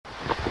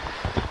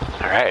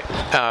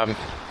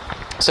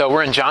So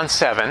we're in John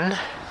 7.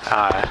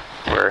 A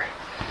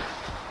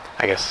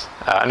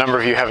number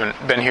of you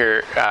haven't been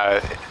here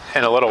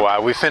in a little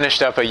while. We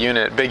finished up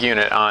a big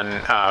unit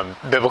on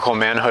biblical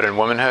manhood and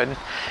womanhood.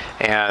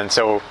 And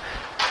so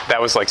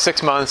that was like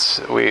 6 months.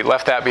 We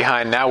left that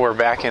behind. Now we're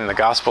back in the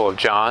Gospel of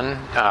John,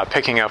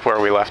 picking up where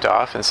we left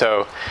off. And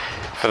so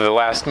for the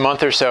last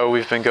month or so,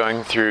 we've been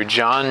going through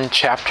John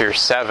chapter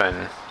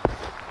 7,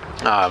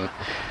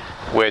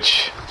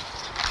 which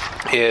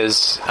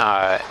is...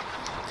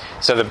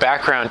 So the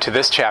background to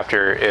this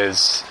chapter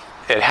is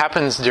it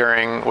happens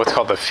during what's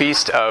called the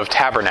Feast of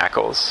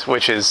Tabernacles,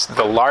 which is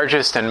the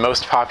largest and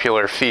most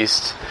popular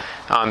feast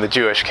on the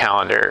Jewish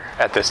calendar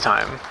at this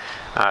time.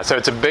 So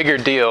it's a bigger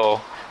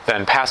deal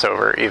than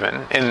Passover,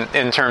 even,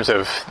 in terms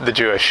of the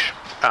Jewish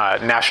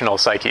national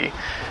psyche.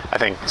 I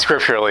think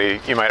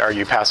scripturally, you might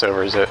argue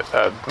Passover is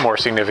a more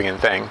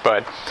significant thing,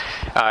 but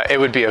it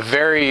would be a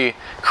very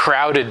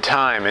crowded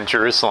time in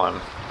Jerusalem.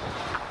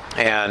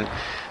 And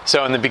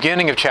so in the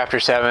beginning of chapter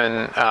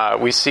 7,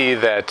 we see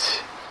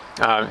that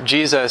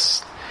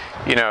Jesus,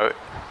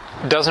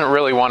 doesn't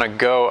really want to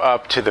go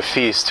up to the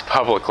feast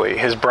publicly.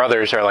 His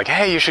brothers are like,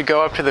 hey, you should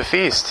go up to the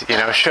feast,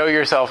 show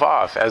yourself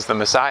off as the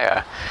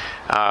Messiah.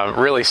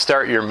 Really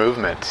start your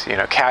movement,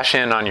 cash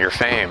in on your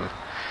fame.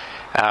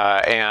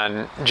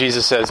 And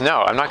Jesus says,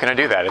 no, I'm not going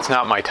to do that. It's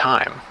not my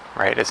time,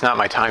 right? It's not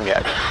my time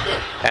yet.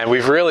 And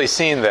we've really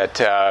seen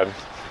that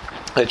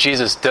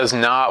Jesus does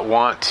not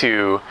want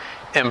to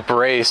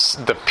embrace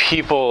the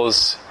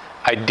people's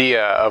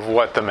idea of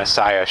what the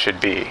Messiah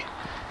should be,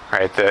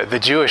 right? The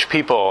Jewish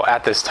people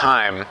at this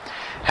time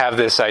have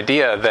this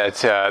idea that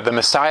the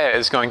Messiah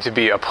is going to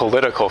be a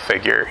political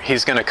figure.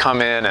 He's going to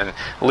come in and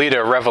lead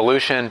a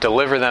revolution,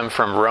 deliver them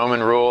from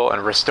Roman rule,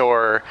 and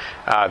restore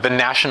the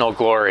national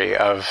glory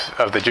of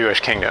the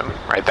Jewish kingdom,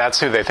 right? That's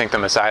who they think the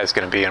Messiah is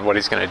going to be and what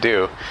he's going to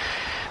do.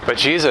 But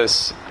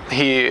Jesus,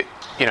 he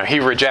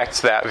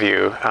rejects that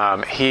view.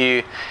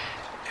 He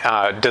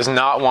does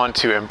not want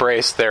to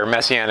embrace their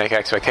messianic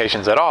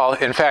expectations at all.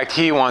 In fact,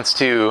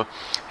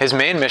 his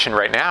main mission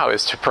right now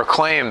is to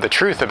proclaim the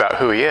truth about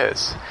who he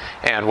is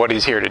and what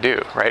he's here to do,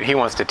 right? He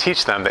wants to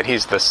teach them that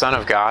he's the Son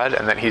of God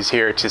and that he's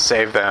here to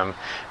save them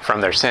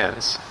from their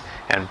sins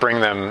and bring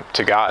them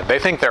to God. They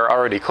think they're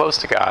already close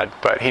to God,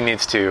 but he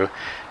needs to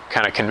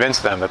kind of convince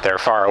them that they're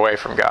far away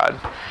from God.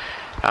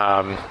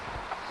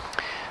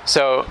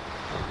 So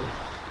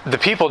the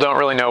people don't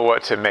really know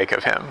what to make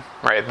of him,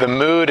 right? The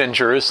mood in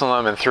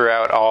Jerusalem and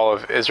throughout all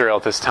of Israel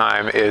at this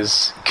time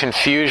is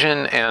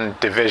confusion and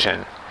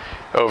division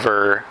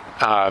over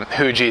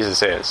who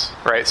Jesus is,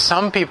 right?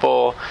 Some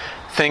people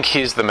think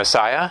he's the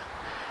Messiah.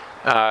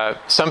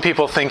 Some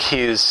people think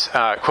he's,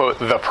 quote,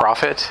 the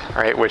prophet,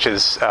 right? Which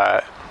is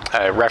a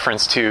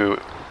reference to,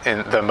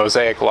 in the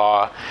Mosaic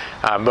law,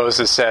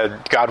 Moses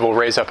said, God will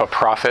raise up a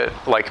prophet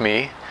like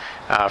me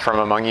from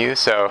among you.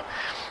 So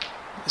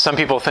some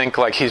people think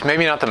like he's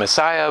maybe not the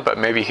Messiah, but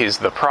maybe he's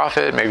the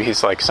prophet. Maybe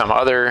he's like some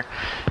other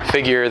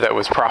figure that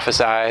was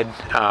prophesied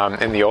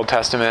in the Old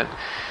Testament.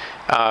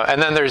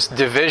 And then there's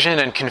division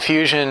and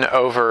confusion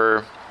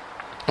over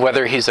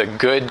whether he's a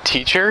good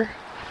teacher,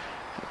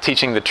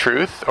 teaching the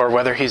truth, or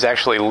whether he's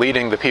actually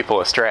leading the people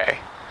astray.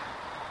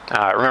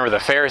 Remember the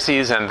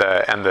Pharisees and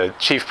the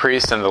chief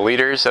priests and the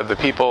leaders of the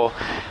people,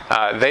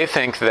 they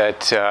think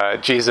that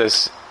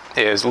Jesus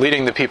is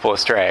leading the people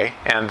astray,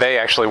 and they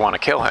actually want to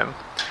kill him.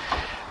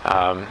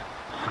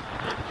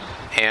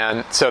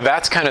 And so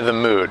that's kind of the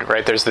mood,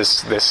 right? There's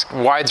this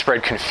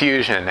widespread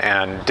confusion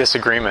and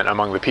disagreement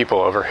among the people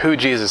over who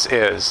Jesus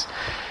is,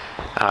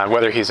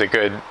 whether he's a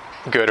good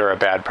or a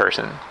bad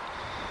person.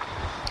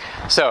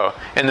 So,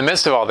 in the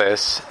midst of all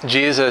this,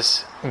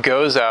 Jesus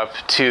goes up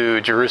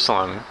to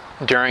Jerusalem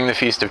during the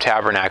Feast of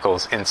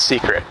Tabernacles in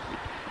secret.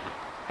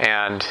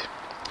 And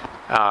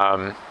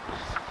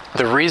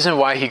the reason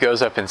why he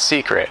goes up in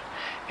secret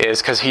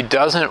is because he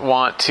doesn't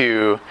want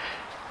to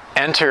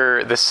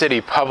enter the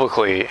city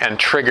publicly and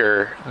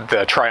trigger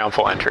the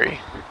triumphal entry,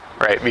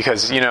 right?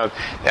 Because, in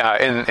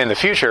the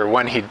future,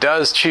 when he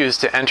does choose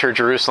to enter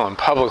Jerusalem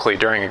publicly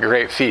during a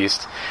great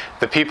feast,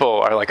 the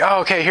people are like, oh,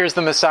 okay, here's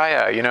the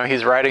Messiah,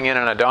 he's riding in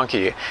on a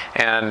donkey.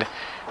 And,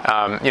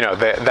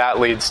 that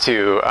leads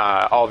to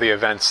all the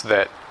events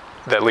that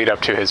lead up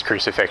to his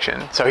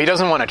crucifixion. So he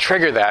doesn't want to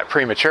trigger that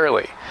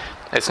prematurely.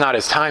 It's not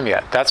his time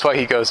yet. That's why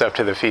he goes up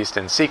to the feast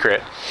in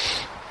secret.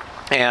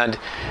 And,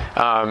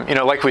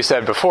 like we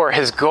said before,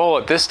 his goal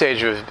at this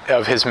stage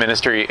of his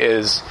ministry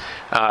is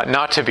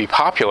not to be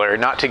popular,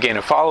 not to gain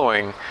a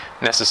following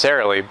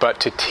necessarily, but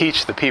to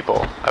teach the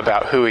people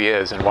about who he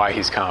is and why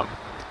he's come.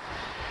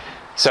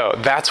 So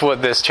that's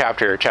what this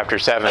chapter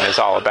 7, is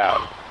all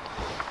about.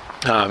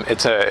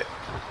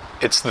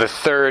 It's the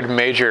third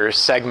major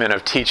segment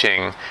of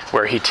teaching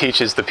where he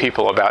teaches the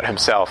people about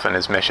himself and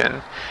his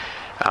mission.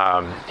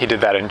 He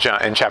did that in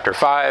chapter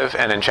 5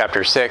 and in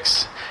chapter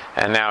 6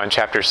 and now in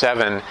chapter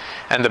 7.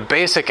 And the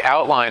basic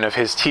outline of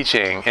his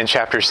teaching in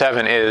chapter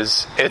 7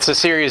 it's a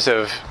series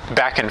of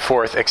back and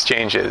forth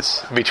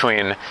exchanges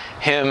between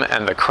him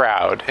and the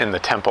crowd in the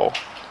temple.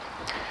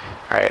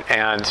 Right?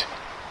 And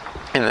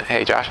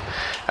Hey, Josh.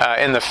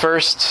 In the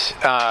first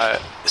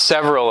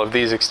several of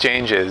these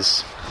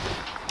exchanges,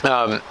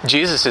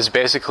 Jesus is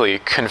basically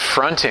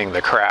confronting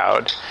the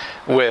crowd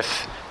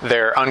with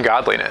their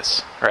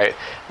ungodliness, right?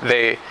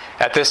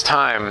 At this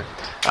time,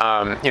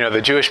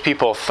 the Jewish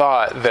people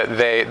thought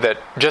that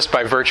just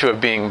by virtue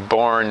of being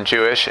born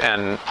Jewish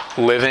and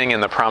living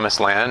in the Promised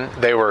Land,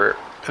 they were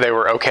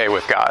okay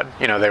with God.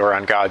 They were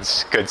on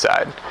God's good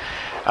side.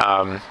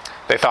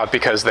 They thought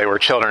because they were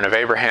children of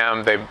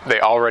Abraham,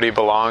 they already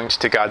belonged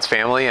to God's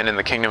family and in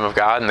the kingdom of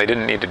God, and they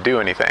didn't need to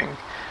do anything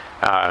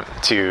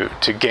to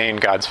gain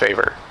God's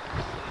favor.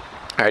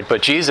 All right,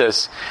 but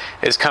Jesus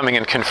is coming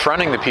and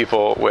confronting the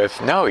people with,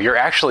 no, you're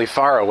actually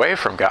far away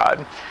from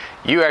God.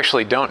 You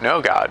actually don't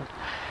know God.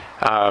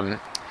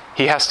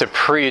 He has to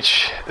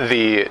preach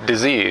the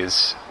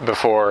disease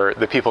before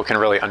the people can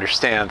really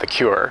understand the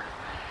cure.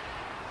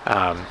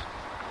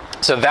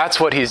 So that's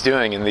what he's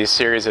doing in these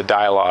series of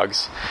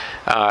dialogues.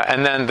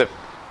 And then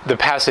the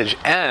passage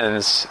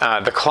ends,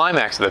 the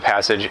climax of the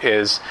passage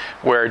is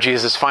where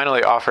Jesus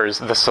finally offers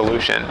the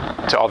solution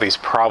to all these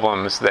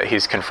problems that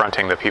he's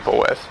confronting the people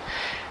with.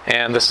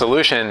 And the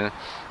solution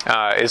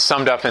is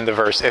summed up in the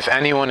verse, "If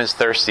anyone is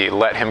thirsty,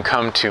 let him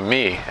come to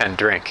me and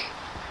drink."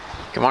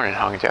 Good morning,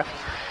 Hong and Jeff.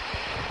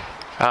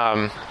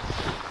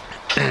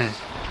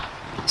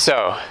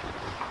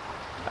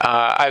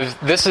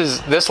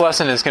 This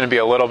lesson is going to be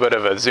a little bit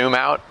of a zoom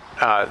out.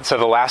 So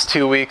the last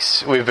 2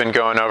 weeks we've been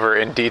going over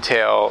in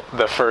detail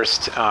the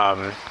first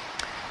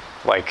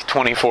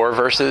 24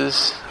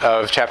 verses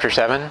of chapter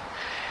 7.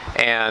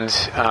 And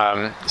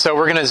so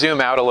we're going to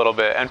zoom out a little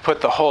bit and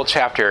put the whole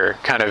chapter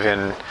kind of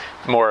in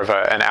more of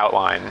an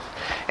outline.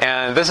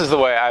 And this is the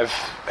way I've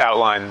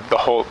outlined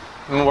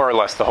more or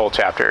less the whole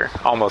chapter,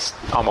 almost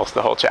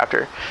the whole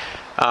chapter,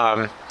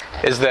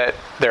 is that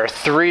there are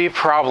 3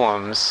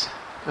 problems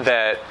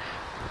that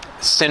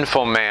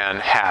sinful man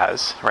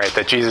has, right,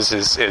 that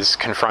Jesus is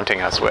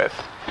confronting us with.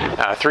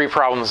 3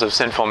 problems of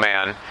sinful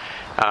man.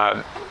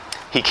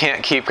 He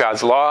can't keep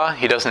God's law,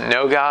 he doesn't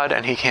know God,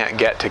 and he can't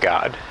get to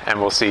God.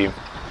 And we'll see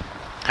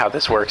how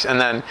this works.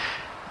 And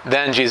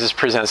then Jesus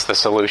presents the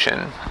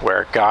solution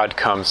where God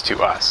comes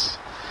to us.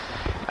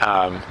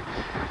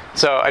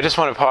 So I just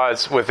want to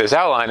pause with this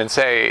outline and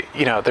say,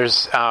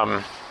 there's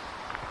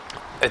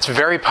it's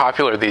very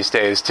popular these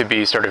days to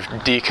be sort of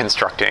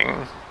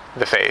deconstructing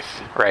the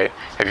faith, right?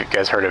 Have you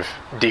guys heard of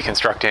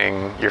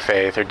deconstructing your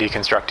faith or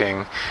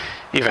deconstructing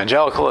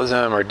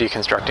evangelicalism or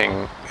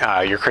deconstructing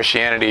your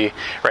Christianity,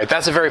 right?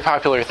 That's a very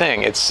popular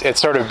thing. It's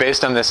sort of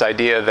based on this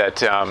idea that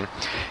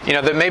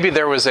that maybe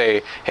there was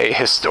a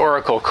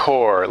historical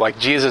core, like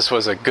Jesus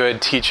was a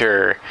good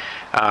teacher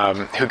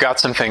who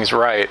got some things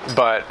right,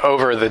 but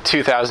over the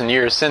 2,000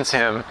 years since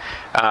him,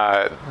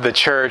 the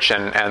church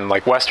and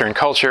like Western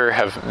culture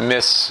have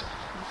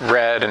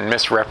misread and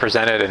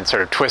misrepresented and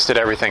sort of twisted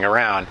everything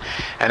around.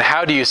 And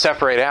how do you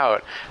separate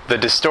out the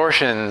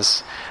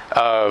distortions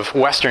of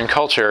Western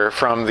culture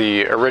from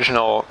the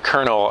original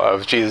kernel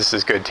of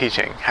Jesus' good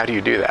teaching? How do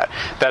you do that?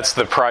 That's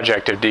the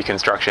project of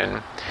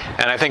deconstruction.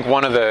 And I think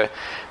one of the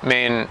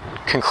main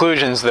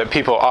conclusions that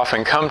people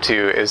often come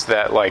to is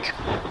that, like,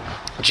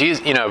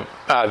 Jesus,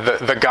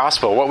 the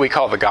gospel, what we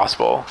call the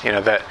gospel,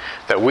 that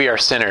we are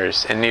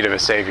sinners in need of a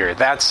savior,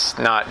 that's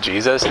not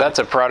Jesus. That's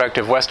a product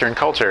of Western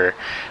culture,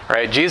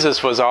 right?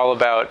 Jesus was all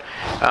about,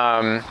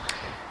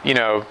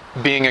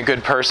 being a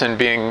good person,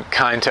 being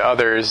kind to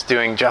others,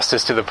 doing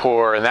justice to the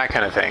poor, and that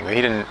kind of thing.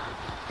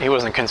 He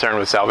wasn't concerned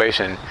with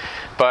salvation.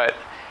 But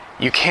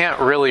you can't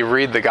really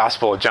read the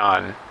Gospel of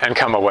John and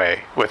come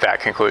away with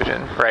that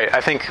conclusion, right? I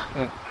think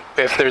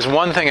if there's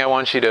one thing I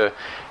want you to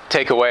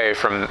take away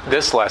from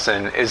this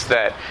lesson is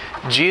that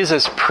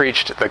Jesus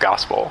preached the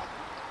gospel.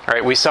 All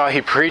right, we saw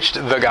he preached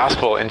the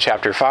gospel in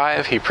chapter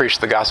 5. He preached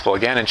the gospel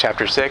again in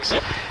chapter 6.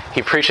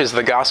 He preaches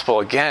the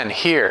gospel again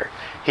here.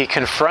 He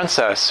confronts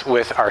us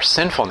with our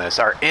sinfulness,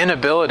 our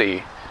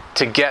inability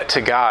to get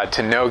to God,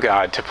 to know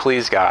God, to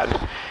please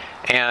God.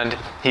 And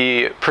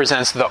he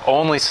presents the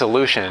only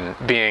solution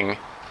being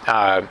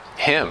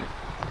him,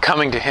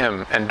 coming to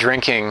him and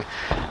drinking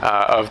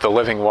of the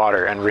living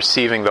water and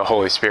receiving the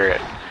Holy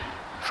Spirit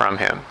from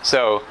him.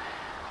 So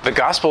the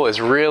gospel is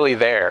really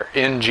there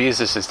in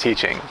Jesus'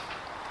 teaching.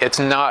 It's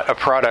not a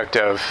product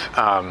of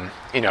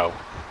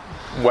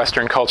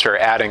Western culture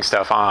adding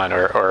stuff on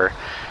or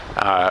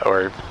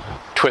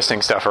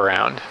twisting stuff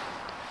around.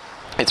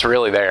 It's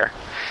really there.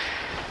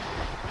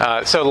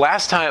 So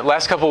last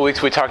couple of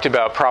weeks we talked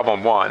about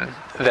problem 1,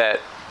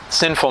 that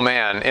sinful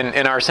man,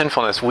 in our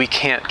sinfulness, we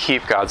can't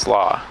keep God's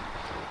law.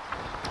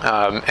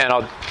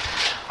 And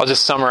I'll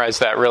just summarize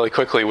that really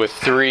quickly with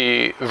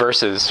 3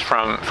 verses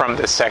from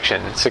this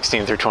section,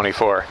 16 through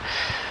 24.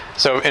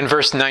 So in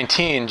verse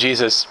 19,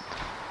 Jesus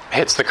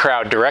hits the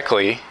crowd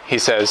directly. He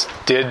says,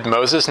 "Did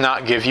Moses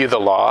not give you the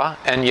law,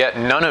 and yet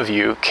none of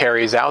you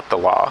carries out the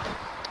law?"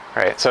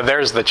 Right? So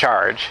there's the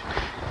charge.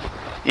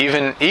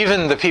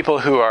 Even the people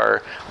who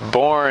are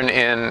born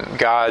in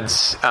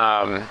God's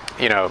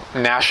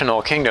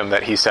national kingdom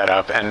that he set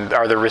up and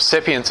are the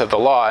recipients of the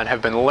law and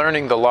have been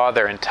learning the law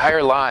their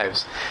entire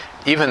lives,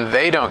 Even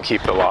they don't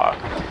keep the law.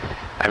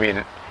 I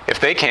mean, if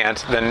they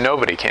can't, then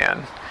nobody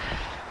can.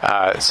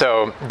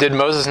 So did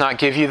Moses not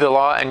give you the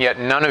law, and yet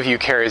none of you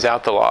carries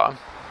out the law?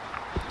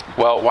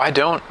 Well, why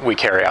don't we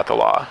carry out the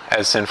law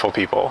as sinful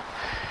people?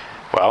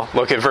 Well,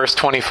 look at verse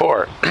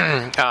 24.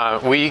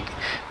 We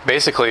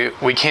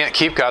can't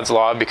keep God's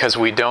law because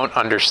we don't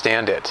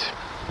understand it.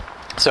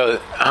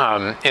 So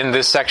in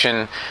this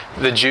section,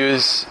 the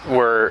Jews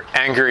were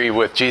angry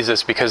with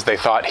Jesus because they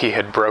thought he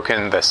had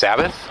broken the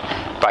Sabbath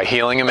by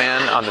healing a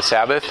man on the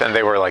Sabbath, and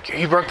they were like,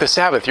 "You broke the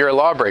Sabbath, you're a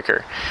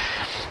lawbreaker."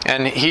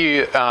 And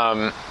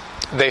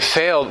they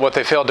failed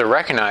to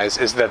recognize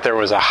is that there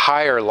was a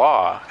higher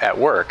law at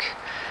work.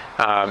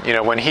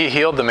 When he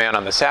healed the man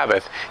on the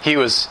Sabbath, he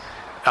was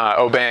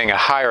obeying a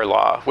higher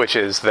law, which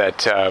is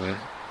that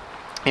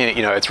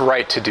it's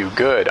right to do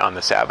good on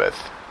the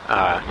Sabbath,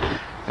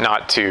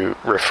 not to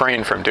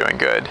refrain from doing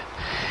good.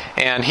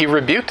 And he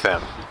rebuked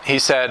them. He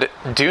said,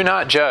 "Do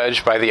not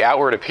judge by the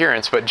outward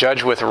appearance, but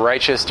judge with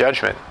righteous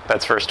judgment."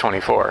 That's verse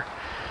 24.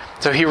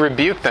 So he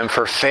rebuked them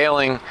for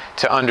failing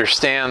to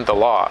understand the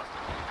law.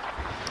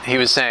 He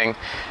was saying,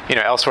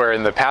 elsewhere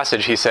in the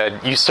passage, he said,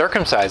 "You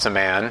circumcise a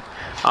man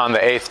on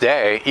the 8th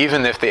day,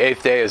 even if the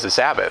 8th day is a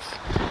Sabbath,"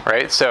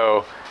 right?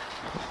 So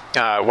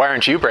why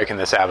aren't you breaking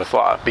the Sabbath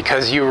law?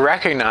 Because you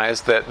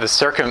recognize that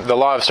the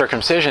law of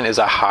circumcision is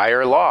a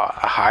higher law,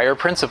 a higher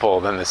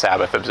principle than the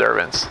Sabbath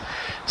observance.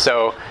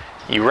 So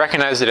you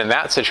recognize it in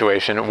that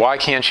situation. Why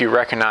can't you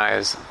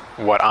recognize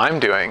what I'm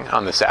doing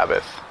on the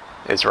Sabbath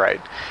is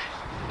right?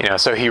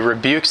 So he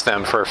rebukes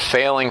them for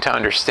failing to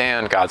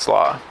understand God's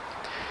law.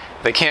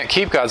 They can't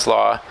keep God's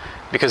law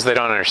because they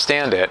don't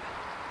understand it.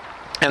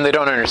 And they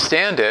don't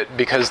understand it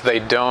because they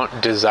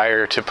don't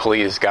desire to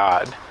please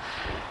God.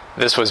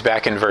 This was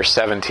back in verse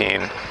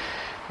 17,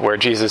 where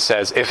Jesus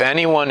says, "If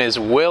anyone is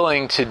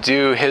willing to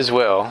do his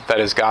will," that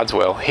is God's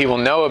will, "he will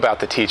know about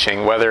the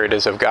teaching, whether it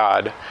is of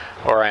God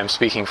or I am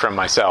speaking from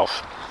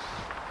myself."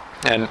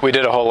 And we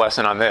did a whole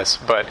lesson on this,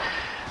 but,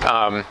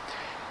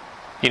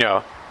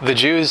 the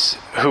Jews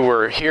who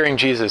were hearing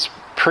Jesus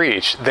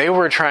preach, they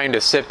were trying to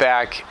sit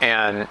back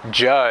and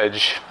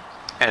judge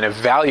and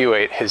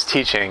evaluate his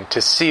teaching to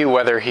see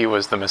whether he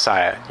was the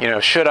Messiah.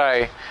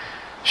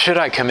 Should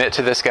I commit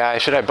to this guy?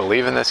 Should I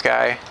believe in this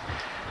guy?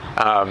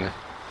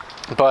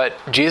 But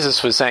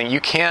Jesus was saying,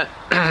 you can't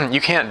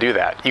do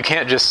that. You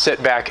can't just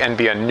sit back and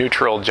be a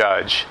neutral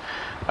judge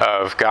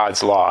of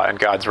God's law and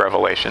God's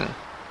revelation.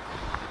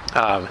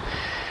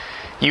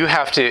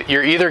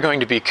 You're either going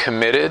to be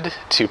committed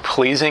to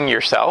pleasing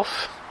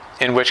yourself,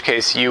 in which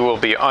case you will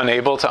be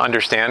unable to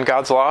understand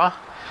God's law,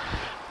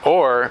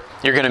 or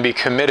you're going to be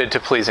committed to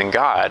pleasing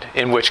God,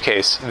 in which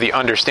case the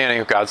understanding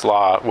of God's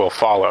law will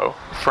follow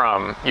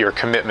from your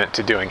commitment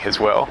to doing his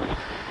will.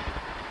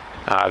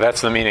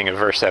 That's the meaning of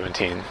verse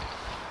 17.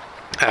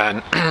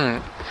 And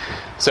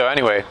so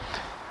anyway,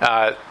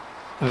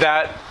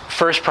 that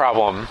first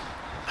problem,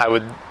 I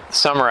would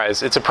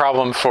summarize, it's a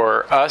problem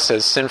for us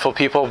as sinful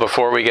people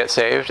before we get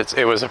saved.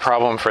 It was a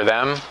problem for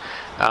them.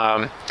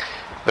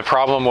 The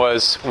problem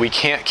was we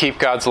can't keep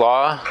God's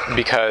law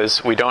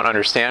because we don't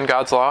understand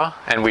God's law,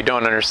 and we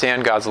don't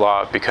understand God's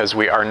law because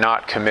we are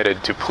not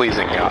committed to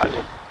pleasing God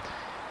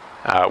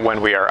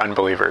when we are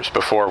unbelievers,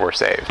 before we're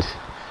saved.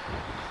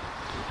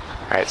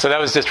 All right, so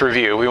that was just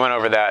review. We went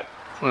over that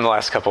in the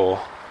last couple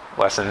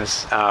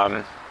lessons,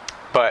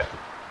 but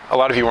a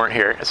lot of you weren't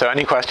here. So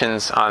any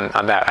questions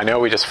on that? I know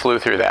we just flew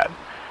through that.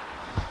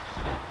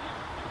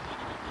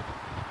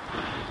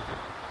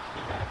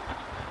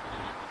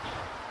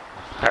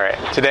 All right,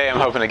 today I'm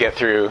hoping to get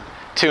through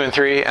 2 and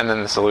 3 and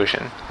then the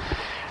solution.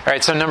 All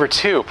right,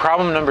 so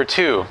problem number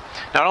 2.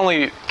 Not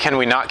only can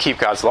we not keep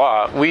God's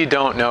law, we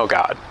don't know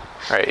God.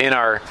 Right?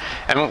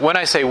 And when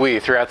I say we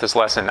throughout this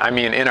lesson, I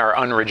mean in our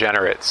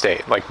unregenerate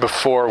state, like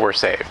before we're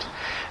saved.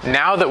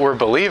 Now that we're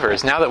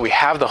believers, now that we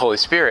have the Holy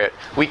Spirit,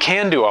 we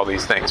can do all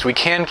these things. We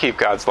can keep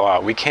God's law.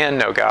 We can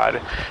know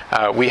God.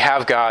 We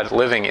have God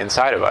living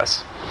inside of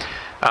us.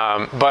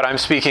 But I'm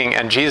speaking,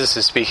 and Jesus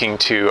is speaking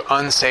to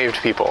unsaved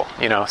people,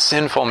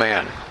 sinful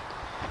man.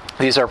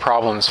 These are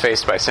problems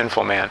faced by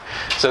sinful man.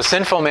 So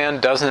sinful man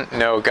doesn't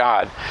know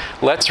God.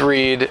 Let's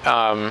read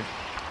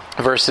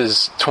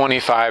verses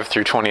 25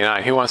 through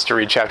 29. Who wants to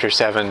read chapter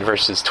 7,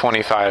 verses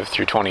 25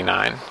 through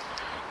 29?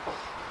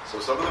 So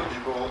some of the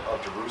people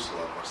of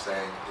Jerusalem were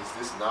saying, "Is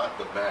this not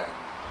the man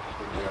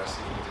whom they are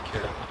seeking to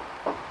kill?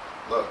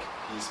 Look,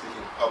 he is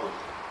speaking publicly,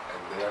 and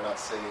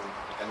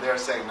they are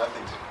saying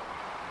nothing to him.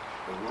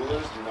 The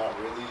rulers do not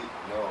really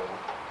know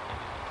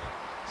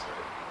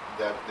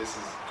that this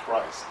is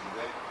Christ,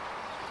 do they?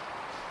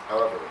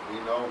 However, we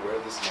know where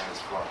this man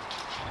is from.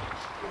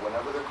 But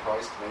whenever the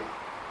Christ may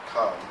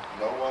come,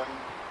 no one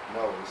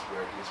knows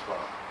where he is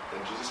from."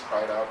 Then Jesus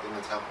cried out in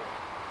the temple,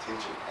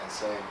 teaching and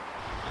saying,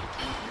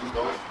 "You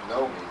both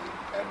know me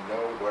and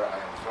know where I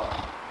am from.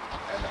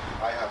 And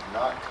I have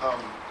not come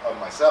of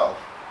myself,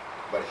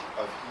 but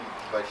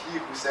he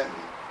who sent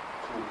me,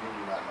 whom you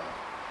do not know.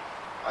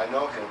 I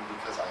know him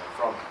because I am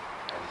from him,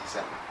 and he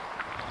sent me."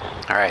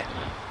 All right.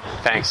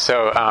 Thanks.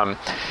 So,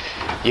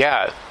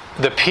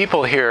 the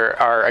people here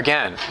are,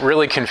 again,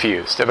 really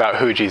confused about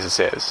who Jesus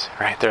is,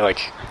 right? They're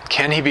like,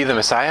 can he be the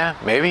Messiah?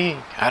 Maybe?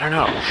 I don't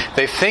know.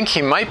 They think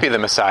he might be the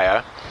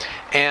Messiah,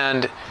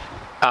 and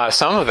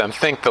some of them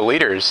think the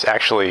leaders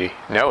actually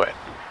know it,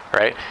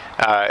 right?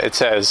 It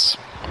says,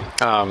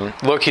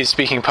 look, he's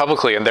speaking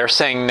publicly, and they're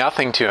saying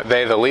nothing to him.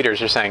 They, the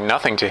leaders, are saying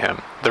nothing to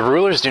him. The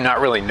rulers do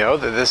not really know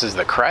that this is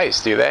the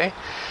Christ, do they?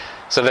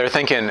 So they're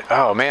thinking,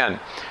 oh man,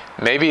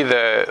 maybe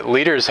the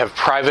leaders have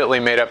privately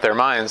made up their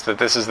minds that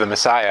this is the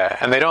Messiah,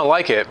 and they don't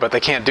like it, but they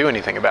can't do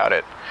anything about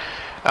it.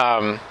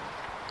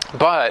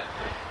 But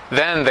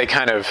then they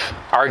kind of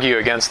argue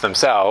against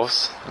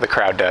themselves, the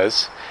crowd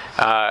does,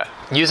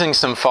 using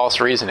some false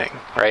reasoning,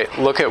 right?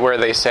 Look at where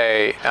they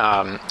say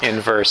in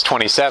verse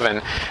 27,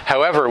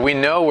 however, we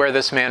know where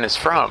this man is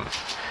from,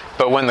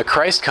 but when the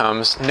Christ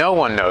comes, no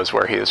one knows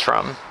where he is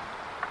from.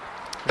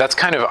 That's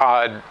kind of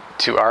odd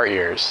to our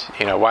ears.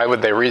 Why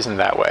would they reason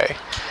that way?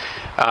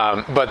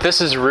 But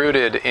this is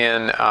rooted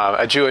in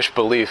a Jewish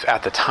belief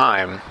at the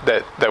time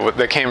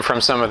that came from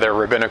some of their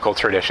rabbinical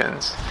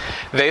traditions.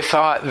 They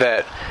thought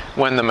that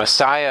when the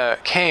Messiah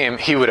came,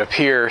 he would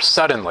appear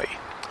suddenly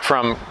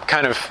from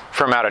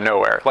out of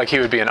nowhere, like he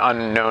would be an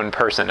unknown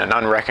person, an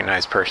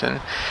unrecognized person,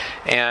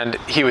 and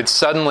he would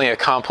suddenly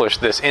accomplish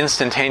this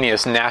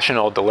instantaneous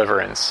national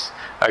deliverance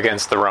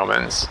against the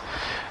Romans.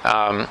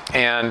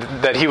 And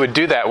that he would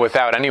do that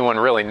without anyone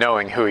really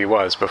knowing who he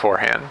was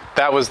beforehand.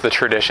 That was the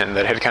tradition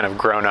that had kind of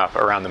grown up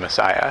around the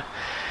Messiah.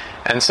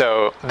 And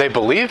so they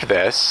believed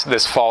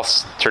this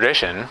false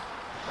tradition,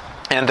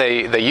 and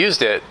they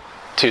used it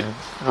to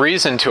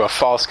reason to a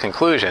false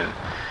conclusion,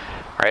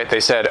 right? They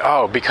said,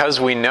 oh, because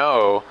we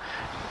know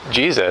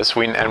Jesus,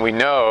 and we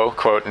know,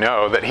 quote,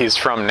 know that he's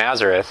from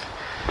Nazareth,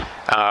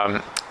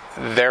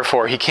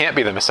 therefore he can't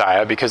be the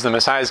Messiah, because the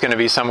Messiah is going to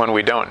be someone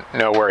we don't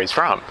know where he's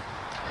from.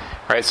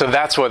 Right, so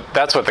that's what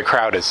the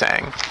crowd is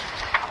saying,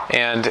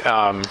 and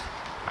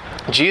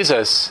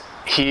Jesus,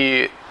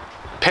 he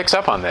picks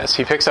up on this.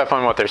 He picks up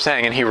on what they're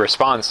saying, and he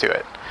responds to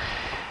it.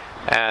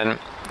 And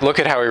look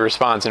at how he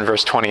responds in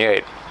verse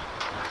 28.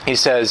 He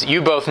says,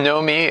 "You both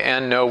know me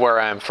and know where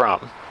I am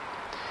from."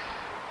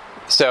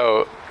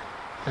 So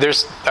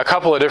there's a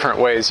couple of different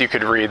ways you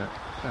could read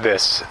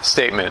this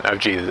statement of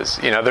Jesus.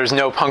 There's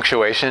no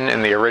punctuation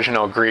in the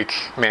original Greek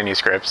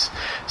manuscripts,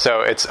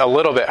 so it's a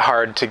little bit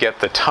hard to get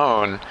the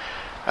tone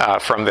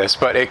from this,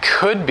 but it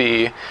could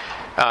be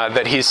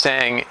that he's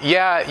saying,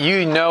 yeah,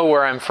 you know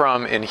where I'm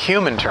from in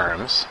human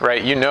terms,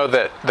 right? You know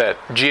that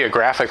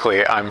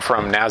geographically I'm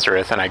from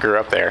Nazareth and I grew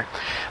up there,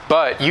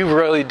 but you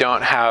really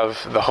don't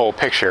have the whole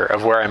picture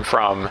of where I'm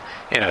from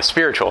in a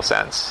spiritual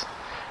sense,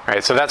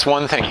 right? So that's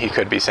one thing he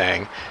could be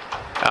saying.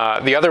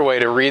 The other way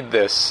to read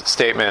this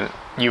statement,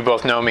 you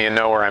both know me and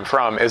know where I'm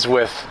from, is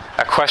with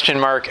a question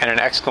mark and an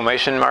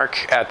exclamation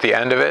mark at the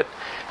end of it.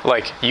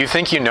 Like, you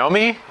think you know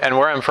me and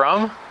where I'm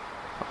from?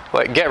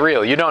 Like, get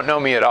real, you don't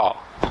know me at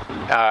all.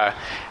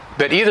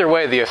 But either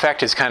way, the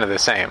effect is kind of the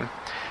same.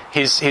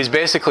 He's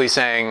basically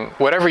saying,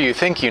 whatever you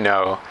think you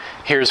know,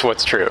 here's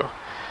what's true.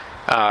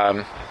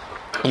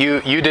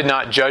 You did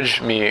not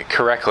judge me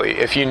correctly.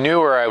 If you knew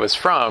where I was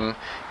from,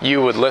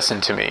 you would listen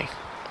to me.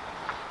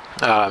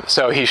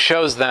 So he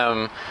shows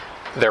them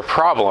their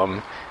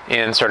problem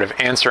in sort of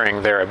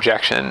answering their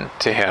objection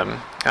to him.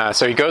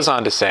 So he goes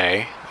on to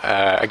say,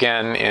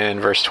 again in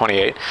verse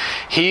 28,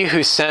 "He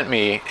who sent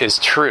me is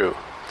true,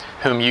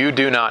 whom you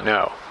do not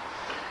know."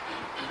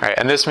 Right,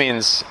 and this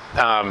means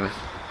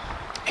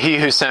he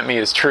who sent me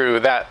is true.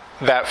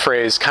 That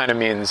phrase kind of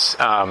means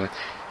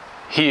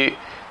he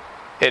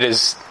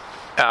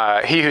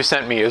who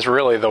sent me is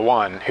really the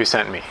one who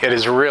sent me. It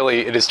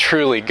is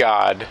truly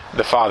God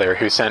the Father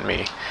who sent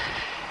me.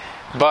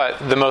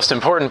 But the most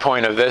important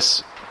point of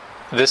this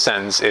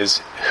sentence is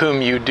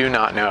whom you do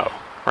not know,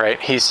 right?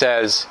 He's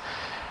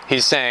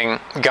saying,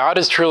 God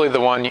is truly the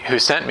one who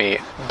sent me,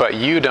 but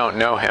you don't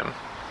know him.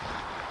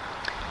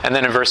 And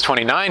then in verse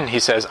 29, he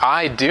says,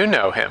 I do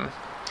know him,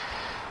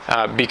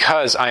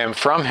 because I am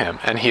from him,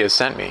 and he has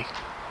sent me.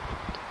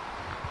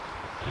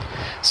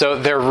 So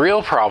their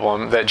real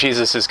problem that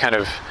Jesus is kind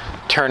of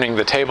turning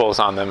the tables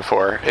on them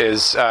for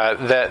is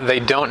that they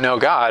don't know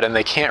God, and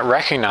they can't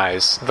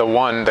recognize the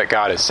one that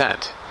God has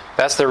sent.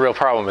 That's their real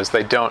problem, is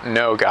they don't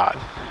know God.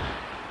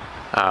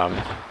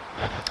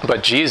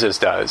 But Jesus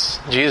does.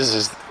 Jesus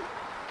is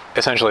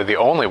essentially the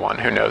only one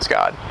who knows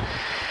God.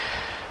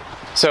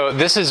 So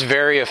this is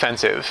very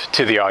offensive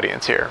to the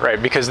audience here,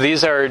 right? Because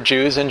these are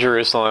Jews in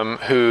Jerusalem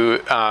who,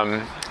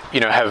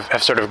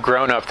 have sort of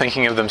grown up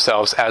thinking of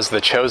themselves as the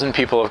chosen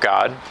people of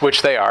God,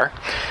 which they are.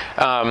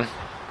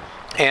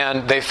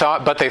 And they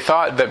thought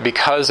that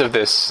because of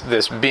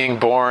this being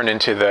born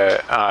into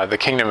the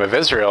kingdom of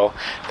Israel,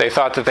 they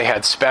thought that they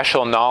had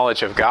special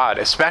knowledge of God,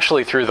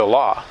 especially through the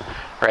law,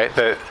 right?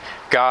 That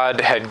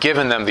God had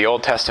given them the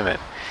Old Testament,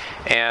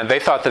 and they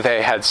thought that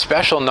they had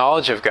special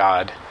knowledge of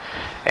God,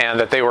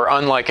 and that they were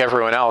unlike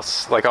everyone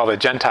else, like all the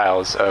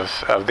Gentiles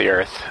of the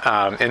earth,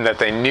 in that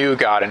they knew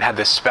God and had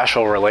this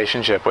special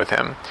relationship with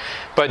him.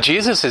 But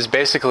Jesus is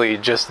basically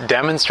just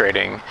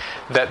demonstrating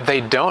that they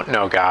don't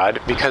know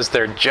God because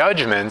their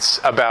judgments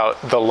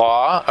about the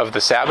law of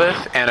the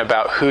Sabbath and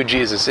about who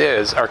Jesus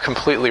is are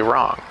completely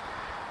wrong.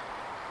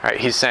 Right?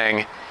 He's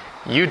saying,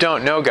 you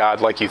don't know God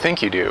like you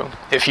think you do.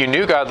 If you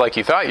knew God like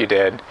you thought you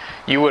did,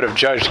 you would have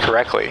judged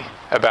correctly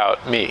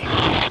about me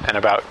and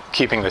about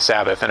keeping the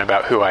Sabbath and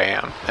about who I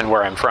am and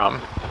where I'm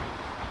from.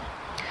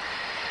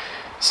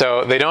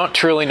 So they don't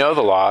truly know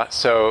the law.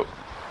 So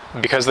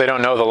because they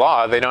don't know the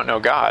law, they don't know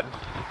God.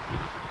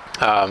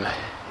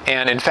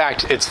 And in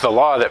fact, it's the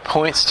law that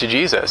points to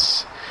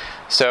Jesus.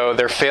 So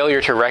their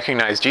failure to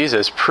recognize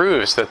Jesus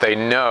proves that they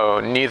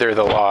know neither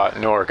the law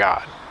nor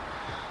God.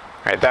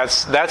 Right?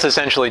 That's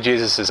essentially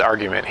Jesus'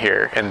 argument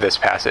here in this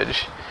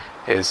passage,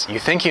 is you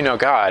think you know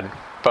God,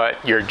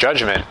 but your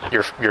judgment,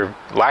 your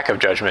lack of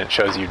judgment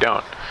shows you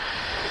don't.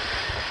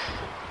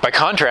 By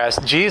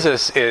contrast,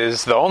 Jesus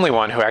is the only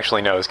one who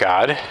actually knows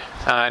God,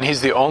 and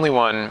he's the only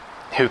one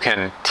who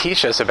can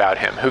teach us about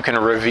him, who can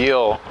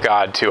reveal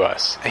God to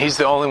us. He's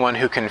the only one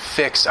who can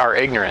fix our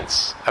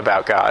ignorance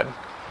about God.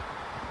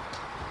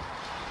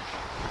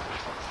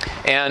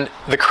 And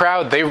the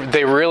crowd,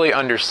 they really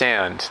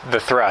understand the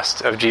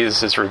thrust of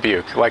Jesus'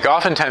 rebuke. Like,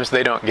 oftentimes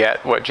they don't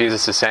get what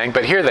Jesus is saying,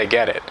 but here they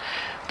get it.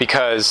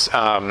 Because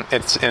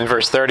it's in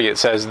verse 30, it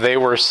says, they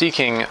were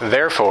seeking,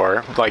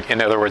 therefore, like, in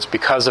other words,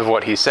 because of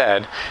what he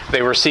said,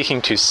 they were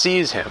seeking to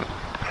seize him.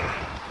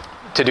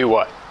 To do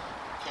what?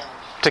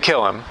 To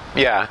kill him.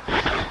 Yeah.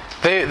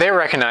 They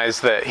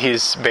recognize that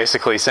he's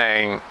basically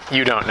saying,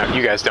 you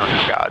guys don't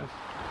know God.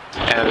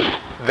 And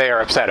they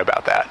are upset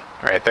about that,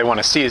 right? They want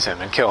to seize him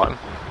and kill him.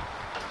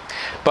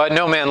 But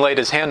no man laid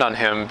his hand on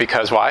him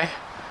because why?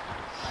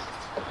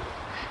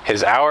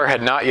 His hour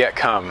had not yet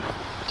come.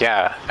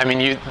 Yeah, I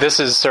mean, this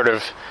is sort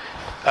of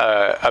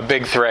a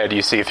big thread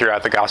you see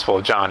throughout the Gospel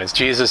of John, is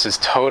Jesus is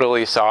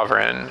totally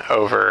sovereign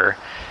over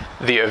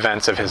the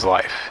events of his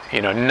life.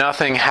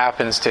 Nothing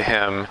happens to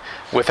him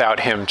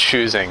without him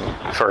choosing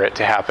for it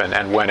to happen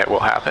and when it will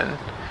happen.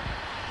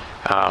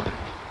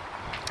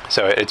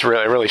 So it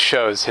really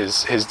shows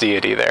his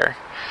deity there.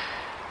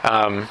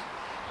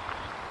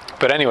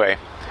 But anyway,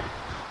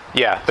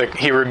 yeah,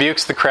 he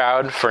rebukes the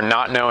crowd for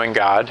not knowing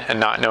God and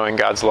not knowing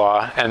God's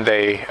law, and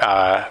they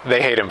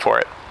hate him for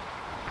it.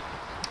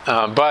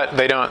 But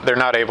they're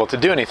not able to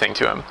do anything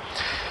to him.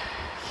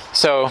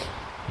 So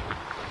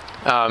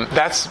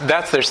that's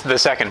the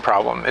second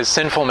problem, is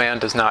sinful man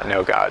does not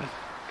know God.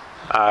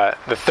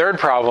 The third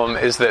problem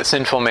is that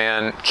sinful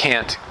man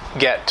can't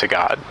get to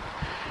God.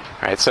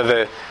 Right?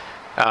 So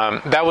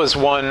that was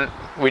one,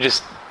 we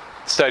just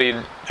studied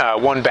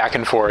one back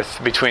and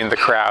forth between the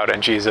crowd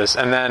and Jesus,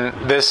 and then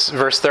this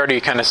verse 30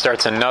 kind of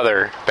starts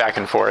another back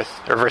and forth,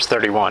 or verse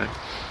 31.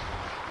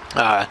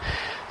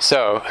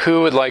 So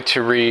who would like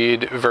to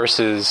read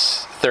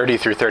verses 30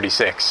 through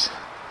 36?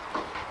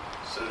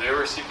 So they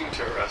were seeking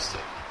to arrest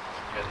him,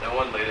 yet no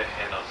one laid a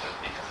hand on him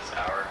because his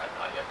hour had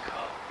not yet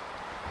come.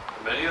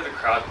 And many of the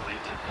crowd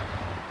believed in him.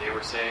 They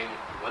were saying,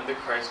 when the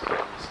Christ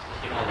comes,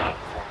 he will not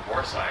perform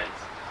more signs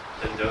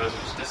than those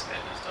which this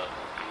man has done.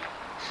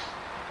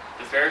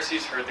 The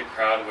Pharisees heard the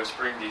crowd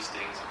whispering these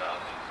things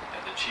about him,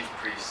 and the chief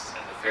priests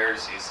and the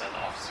Pharisees sent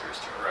officers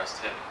to arrest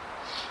him.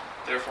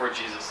 Therefore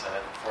Jesus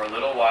said, for a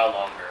little while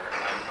longer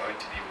I am going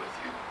to be with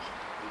you,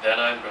 and then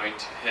I am going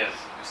to him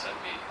who sent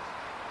me.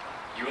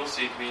 You will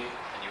seek me,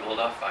 and you will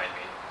not find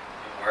me,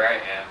 and where I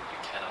am you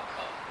cannot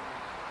come.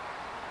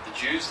 The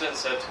Jews then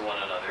said to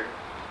one another,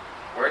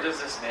 where does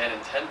this man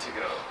intend to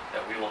go,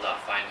 that we will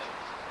not find him?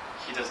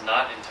 He does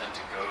not intend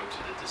to go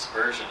to the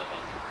dispersion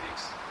among the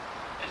Greeks,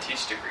 and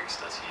teach the Greeks,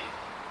 does he?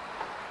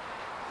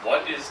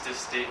 What is this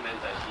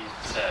statement that he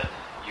said,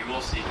 you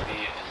will seek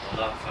me and will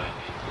not find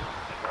me,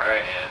 and where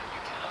I am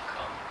you cannot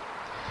come?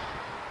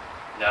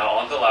 Now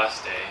on the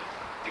last day,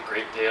 the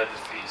great day of the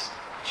feast,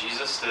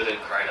 Jesus stood and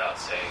cried out,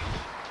 saying,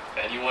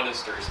 if anyone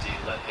is thirsty,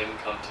 let him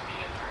come to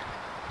me and drink.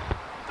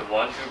 The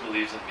one who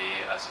believes in me,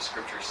 as the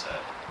scripture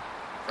said,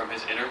 from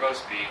his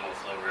innermost being will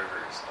flow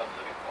rivers of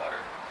living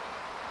water.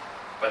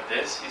 But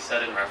this he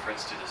said in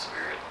reference to the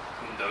Spirit,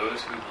 whom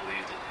those who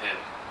believed in him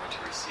were to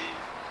receive.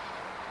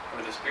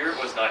 For the Spirit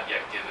was not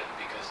yet given,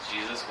 because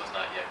Jesus was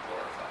not yet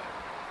glorified.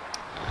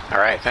 All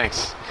right,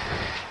 thanks.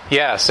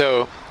 Yeah,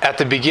 so at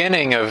the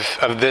beginning of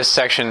this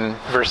section,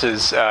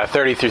 verses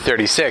 30 through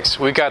 36,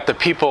 we got the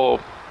people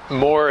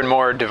more and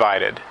more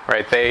divided,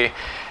 right? They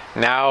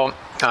now,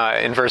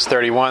 in verse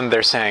 31,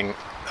 they're saying,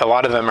 a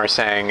lot of them are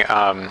saying,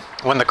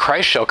 when the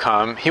Christ shall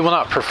come, he will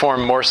not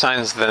perform more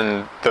signs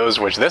than those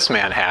which this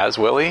man has,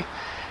 will he?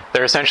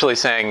 They're essentially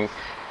saying,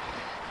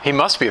 he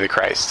must be the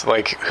Christ.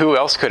 Like, who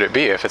else could it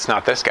be if it's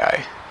not this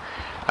guy?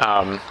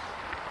 But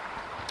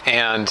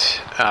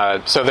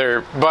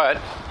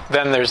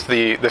then there's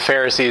the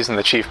Pharisees and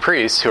the chief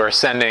priests who are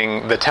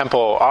sending the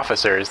temple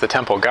officers, the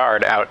temple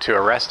guard, out to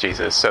arrest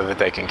Jesus so that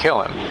they can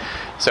kill him.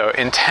 So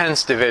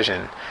intense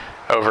division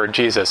over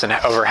Jesus and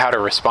over how to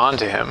respond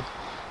to him.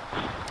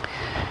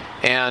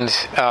 And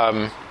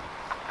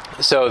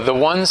so the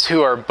ones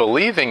who are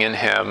believing in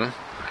him,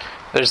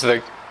 there's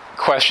the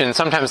question,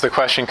 sometimes the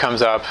question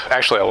comes up,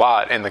 actually a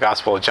lot in the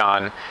Gospel of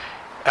John,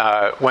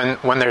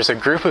 when there's a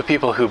group of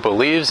people who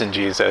believes in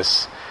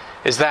Jesus,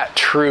 is that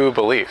true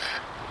belief?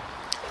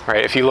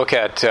 Right? If you look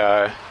at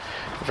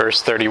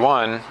verse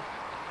 31,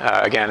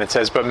 again it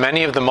says, "But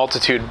many of the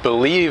multitude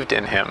believed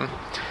in him,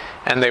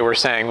 and they were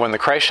saying, 'When the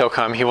Christ shall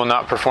come, he will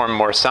not perform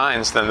more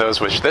signs than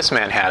those which this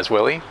man has,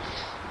 will he?'"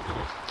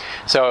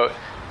 So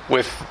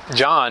with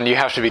John, you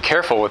have to be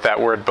careful with that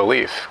word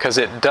belief, because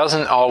it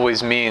doesn't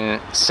always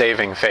mean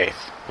saving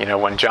faith. You know,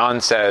 when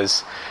John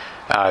says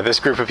this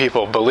group of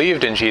people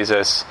believed in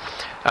Jesus,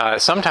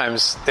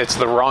 sometimes it's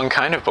the wrong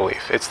kind of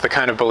belief. It's the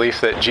kind of belief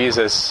that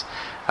Jesus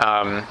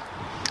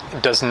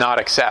does not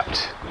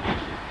accept,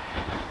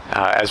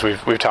 as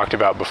we've talked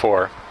about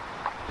before.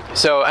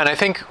 So, and I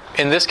think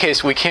in this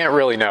case, we can't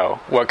really know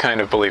what kind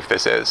of belief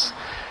this is.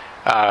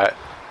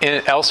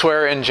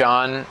 Elsewhere in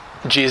John,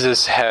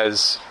 Jesus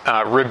has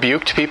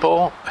rebuked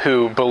people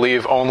who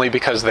believe only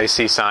because they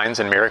see signs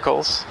and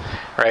miracles,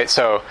 right?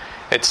 So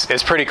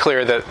it's pretty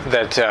clear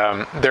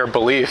that their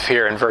belief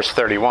here in verse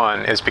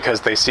 31 is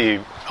because they see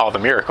all the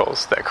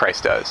miracles that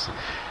Christ does,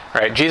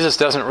 right? Jesus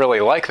doesn't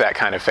really like that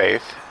kind of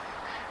faith,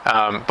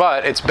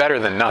 but it's better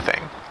than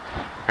nothing,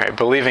 right?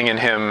 Believing in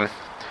him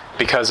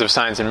because of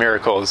signs and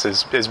miracles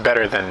is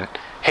better than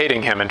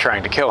hating him and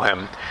trying to kill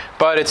him.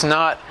 But it's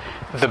not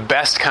the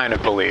best kind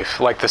of belief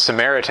like the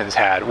Samaritans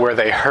had, where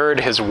they heard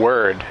his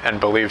word and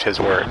believed his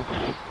word.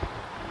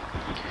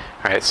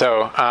 Right.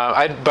 So,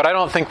 but I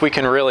don't think we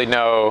can really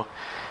know.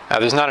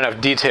 There's not enough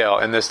detail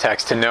in this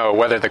text to know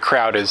whether the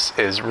crowd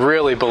is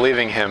really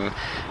believing him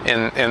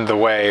in the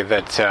way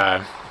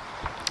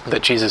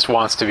that Jesus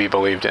wants to be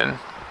believed in.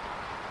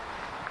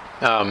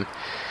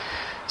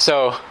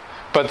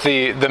 But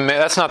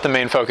that's not the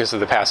main focus of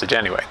the passage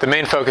anyway. The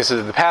main focus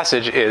of the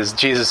passage is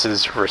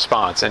Jesus'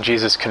 response, and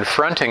Jesus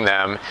confronting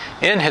them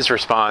in his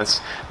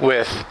response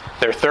with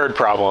their third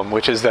problem,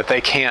 which is that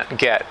they can't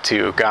get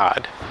to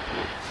God.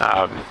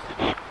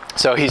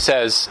 So he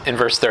says in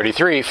verse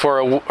 33, For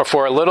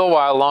a little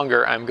while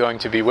longer I'm going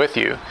to be with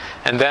you,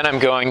 and then I'm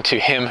going to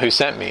him who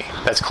sent me.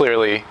 That's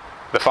clearly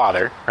the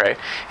Father, right?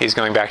 He's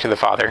going back to the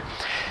Father.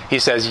 He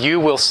says,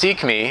 You will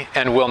seek me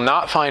and will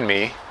not find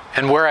me,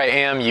 and where I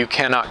am, you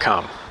cannot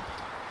come.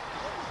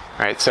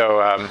 Right,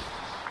 so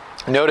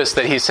notice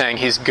that he's saying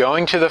he's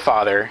going to the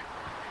Father,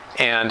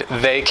 and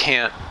they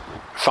can't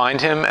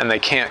find him, and they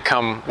can't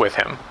come with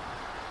him.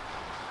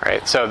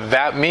 Right, so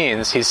that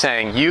means he's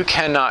saying you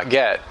cannot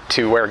get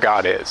to where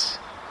God is.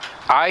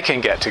 I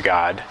can get to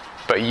God,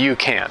 but you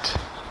can't.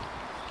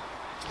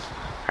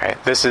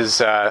 Right, this is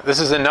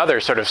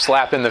another sort of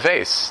slap in the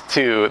face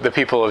to the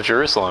people of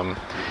Jerusalem,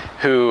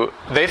 who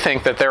they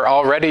think that they're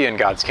already in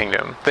God's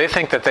kingdom. They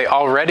think that they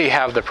already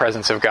have the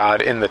presence of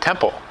God in the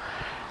temple.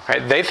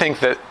 Right? They think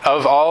that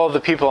of all the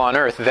people on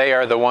earth, they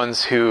are the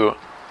ones who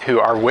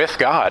are with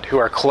God, who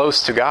are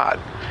close to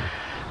God.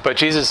 But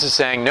Jesus is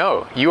saying,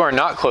 no, you are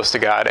not close to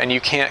God, and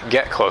you can't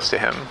get close to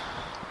him.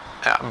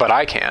 But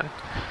I can.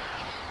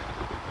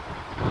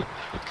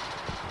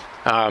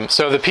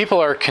 So the people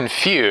are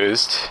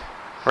confused,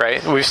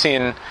 right? We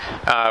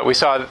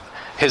saw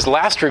his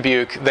last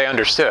rebuke, they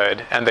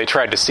understood, and they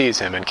tried to seize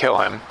him and kill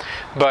him.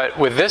 But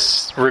with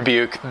this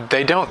rebuke,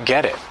 they don't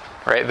get it,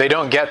 right? They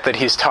don't get that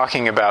he's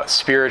talking about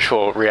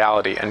spiritual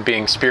reality and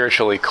being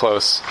spiritually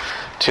close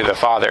to the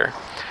Father.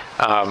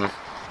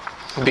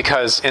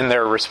 Because in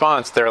their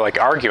response, they're like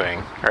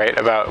arguing, right,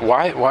 about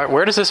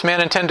where does this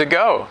man intend to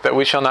go that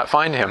we shall not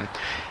find him?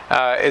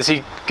 Is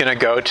he going to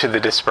go to the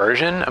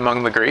dispersion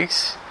among the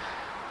Greeks?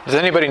 Does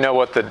anybody know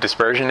what the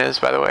dispersion is,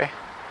 by the way?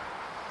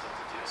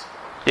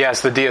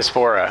 Yes, the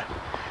diaspora.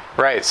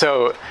 Right.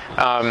 So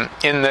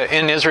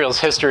in Israel's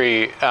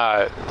history,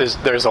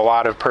 there's a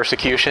lot of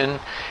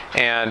persecution,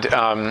 and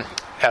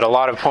at a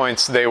lot of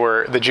points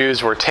the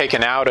Jews were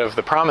taken out of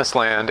the Promised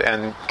Land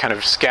and kind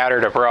of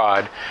scattered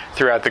abroad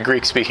throughout the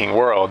Greek-speaking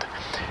world,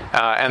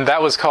 and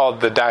that was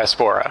called the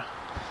diaspora,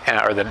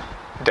 or the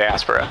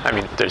diaspora. I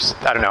mean,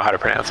 I don't know how to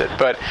pronounce it,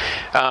 but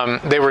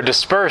they were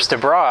dispersed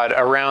abroad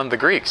around the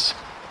Greeks.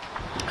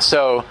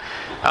 So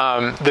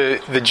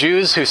the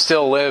Jews who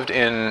still lived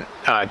in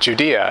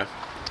Judea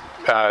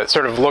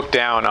sort of looked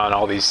down on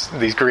all these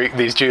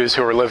Jews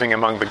who were living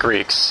among the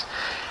Greeks,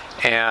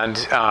 and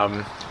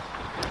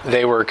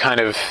they were kind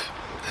of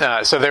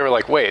so they were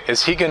like, wait,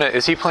 is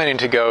he planning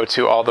to go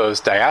to all those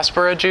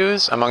diaspora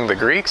Jews among the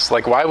Greeks?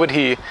 Like, why would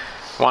he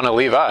want to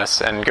leave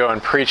us and go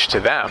and preach to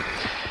them,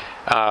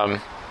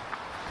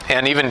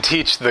 and even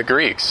teach the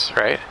Greeks,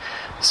 right?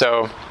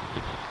 So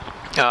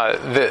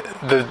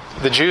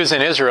the Jews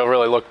in Israel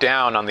really look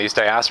down on these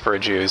diaspora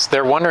Jews.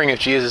 They're wondering if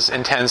Jesus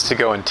intends to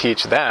go and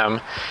teach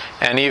them,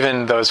 and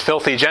even those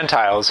filthy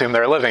Gentiles whom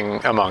they're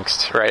living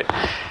amongst, right?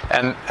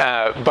 And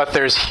but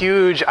there's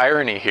huge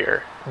irony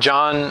here.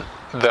 John,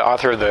 the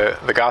author of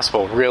the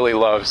Gospel, really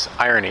loves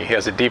irony. He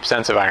has a deep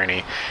sense of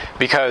irony,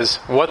 because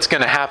what's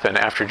going to happen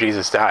after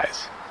Jesus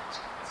dies?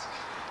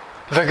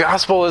 the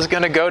gospel is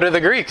going to go to the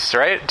Greeks,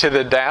 right? To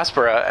the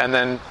diaspora, and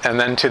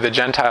then to the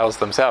Gentiles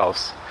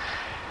themselves.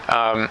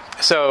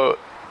 So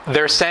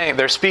they're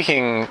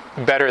speaking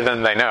better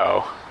than they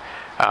know.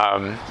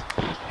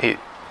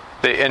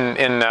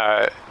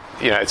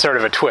 It's sort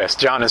of a twist.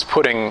 John is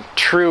putting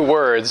true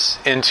words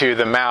into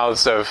the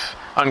mouths of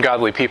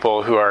ungodly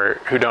people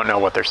who don't know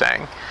what they're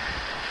saying.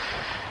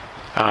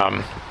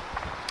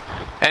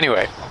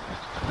 Anyway,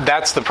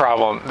 that's the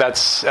problem.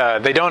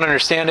 They don't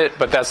understand it,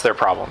 but that's their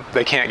problem.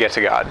 They can't get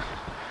to God.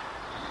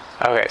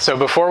 Okay, so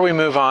before we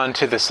move on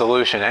to the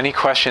solution, any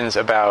questions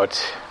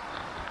about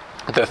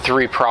the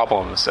three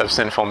problems of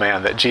sinful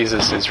man that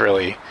Jesus is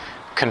really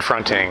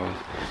confronting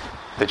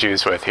the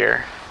Jews with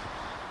here?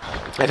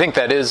 I think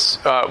that is,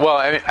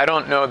 I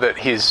don't know that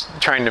he's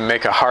trying to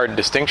make a hard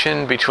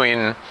distinction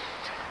between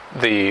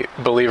the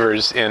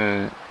believers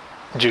in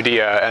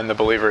Judea and the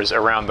believers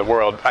around the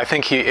world. I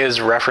think he is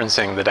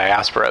referencing the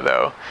diaspora,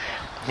 though.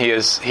 He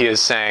is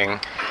saying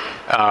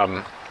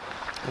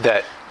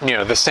that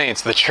the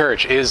saints, the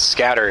church, is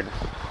scattered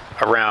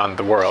around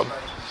the world.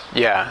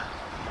 Yeah.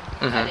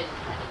 Mm-hmm. I didn't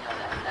know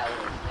that. That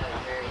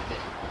was very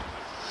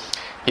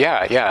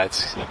good. Yeah,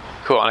 it's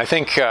cool. And I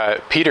think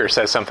Peter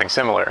says something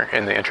similar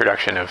in the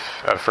introduction of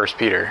 1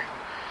 Peter,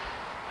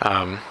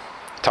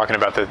 talking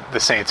about the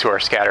saints who are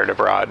scattered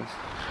abroad.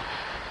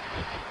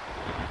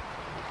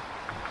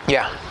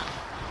 Yeah.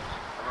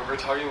 I remember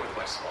talking with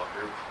my small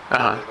group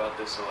about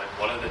this. So,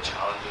 one of the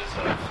challenges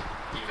of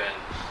even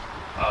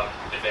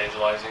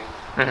evangelizing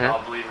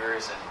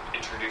non-believers and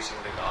introducing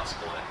the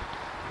gospel,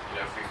 and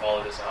if we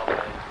follow this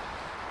outline,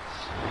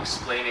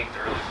 explaining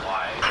thoroughly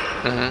why,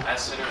 as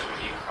sinners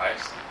we need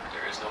Christ.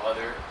 There is no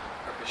other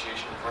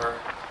propitiation for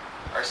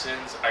our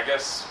sins. I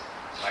guess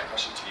my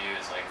question to you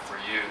is,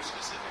 for you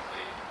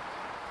specifically,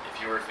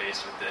 if you were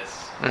faced with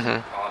this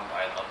problem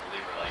by an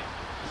unbeliever,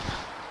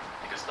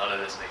 because none of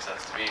this makes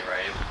sense to me,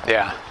 right?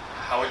 Yeah.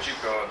 How would you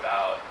go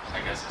about,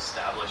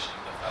 establishing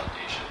the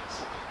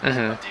foundations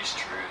of these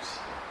truths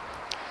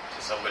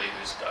to somebody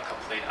who's a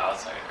complete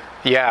outsider?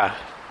 Yeah.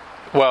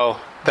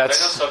 Well,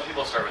 that's... I know some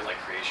people start with,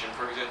 creation,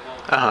 for example.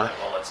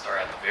 Let's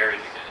start at the very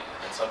beginning.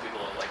 And then some people,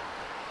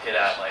 hit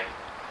at,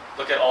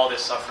 look at all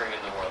this suffering in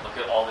the world. Look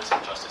at all this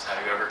injustice.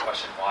 Have you ever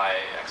questioned why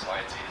X, Y,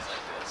 and Z is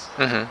like this?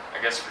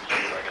 I guess for you,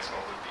 what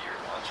would be your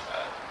launch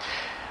pad?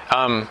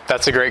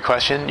 That's a great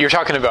question. You're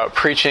talking about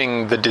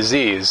preaching the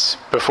disease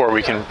before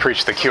we can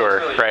preach the cure,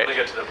 really, right? Really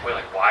get to the point,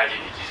 why do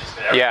you need Jesus?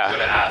 Everyone's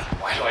going to ask,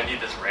 why do I need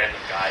this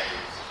random guy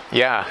who's...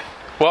 Yeah.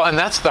 Well, and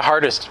that's the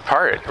hardest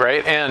part,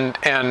 right? And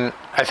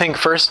I think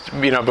first,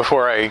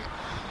 before I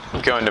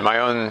go into my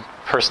own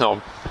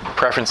personal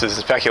preferences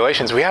and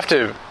speculations, we have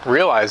to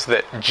realize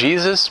that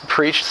Jesus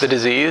preached the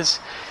disease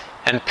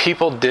and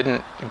people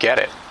didn't get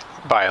it,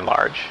 by and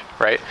large,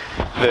 right?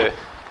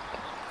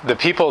 The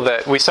people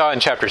that we saw in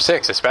chapter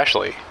 6,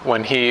 especially,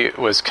 when he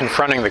was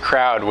confronting the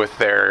crowd with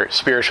their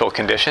spiritual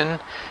condition,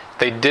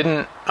 they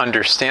didn't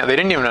understand. They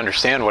didn't even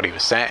understand what he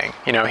was saying.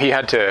 He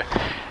had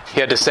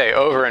to say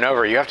over and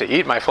over, "You have to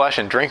eat my flesh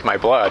and drink my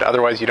blood,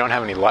 otherwise you don't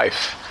have any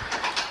life."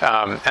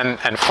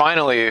 And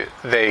finally,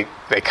 they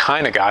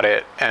kind of got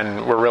it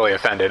and were really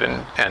offended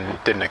and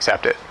didn't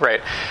accept it,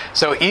 right?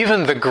 So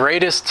even the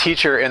greatest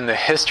teacher in the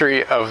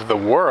history of the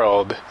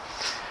world,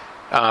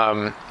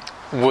 in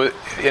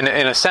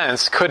a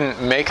sense,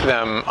 couldn't make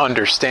them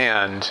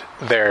understand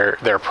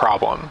their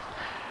problem.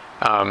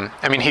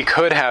 He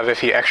could have if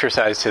he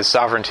exercised his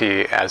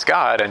sovereignty as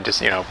God and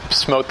just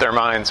smote their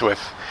minds with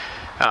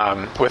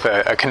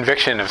a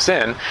conviction of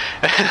sin,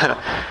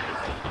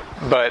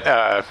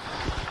 but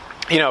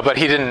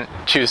he didn't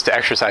choose to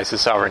exercise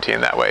his sovereignty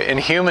in that way. In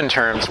human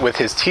terms, with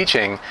his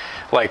teaching,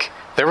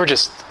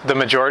 the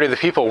majority of the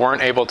people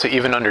weren't able to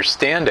even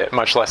understand it,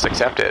 much less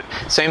accept it.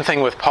 Same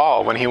thing with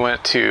Paul when he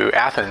went to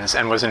Athens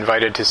and was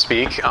invited to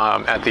speak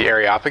at the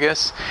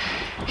Areopagus.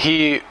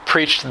 He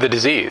preached the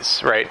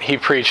disease, right? He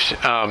preached,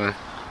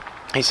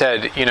 he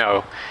said,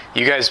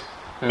 you guys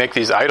make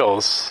these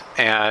idols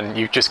and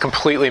you just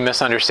completely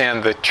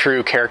misunderstand the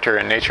true character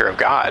and nature of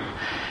God.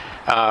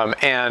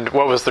 And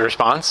what was the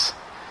response?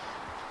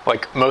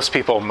 Most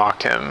people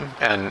mocked him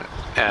and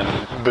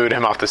booed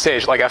him off the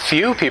stage. A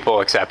few people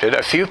accepted,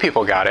 a few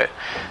people got it.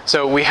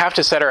 So we have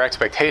to set our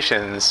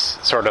expectations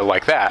sort of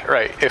like that,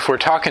 right? If we're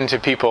talking to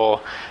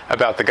people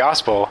about the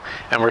gospel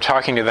and we're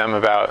talking to them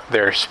about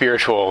their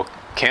spiritual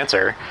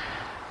cancer,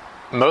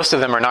 most of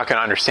them are not going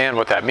to understand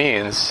what that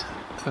means.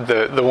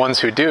 The ones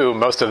who do,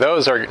 most of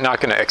those are not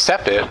going to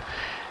accept it.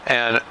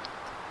 And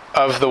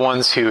of the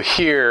ones who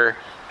hear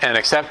and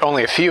accept,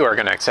 only a few are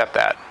going to accept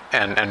that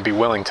and be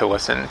willing to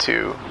listen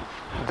to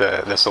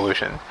the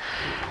solution,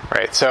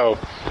 right? So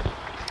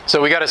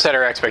we got to set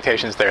our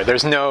expectations there.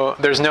 There's no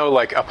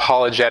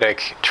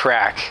apologetic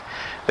track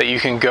that you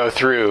can go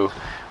through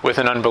with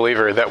an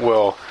unbeliever that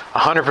will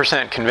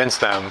 100% convince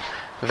them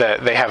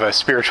that they have a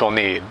spiritual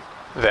need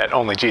that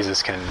only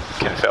Jesus can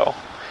fill.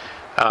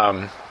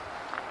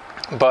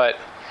 But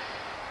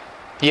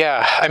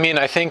yeah,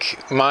 I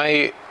think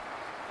my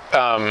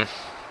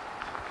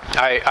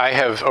I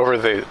have, over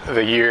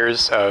the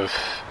years of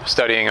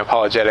studying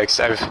apologetics,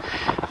 I've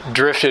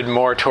drifted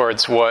more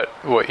towards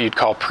what you'd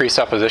call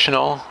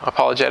presuppositional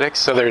apologetics.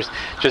 So there's,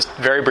 just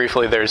very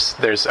briefly,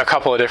 there's a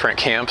couple of different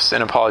camps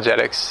in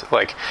apologetics.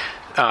 Like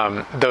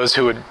those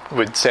who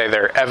would say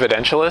they're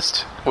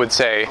evidentialist would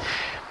say,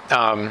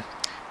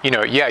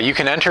 you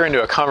can enter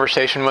into a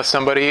conversation with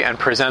somebody and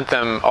present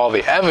them all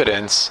the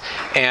evidence,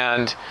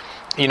 and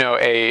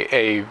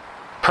a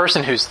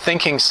person who's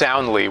thinking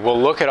soundly will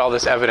look at all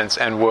this evidence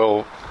and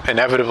will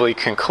inevitably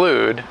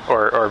conclude,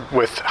 or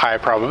with high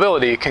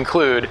probability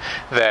conclude,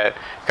 that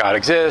God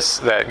exists,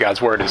 that God's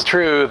word is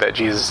true, that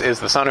Jesus is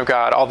the Son of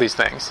God, all these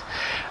things.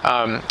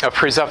 A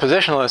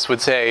presuppositionalist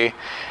would say,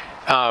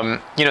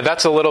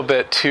 that's a little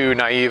bit too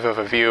naive of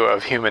a view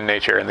of human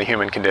nature and the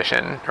human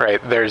condition,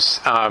 right? There's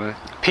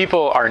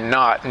people are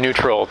not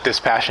neutral,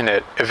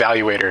 dispassionate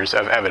evaluators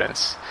of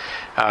evidence.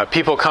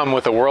 People come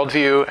with a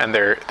worldview, and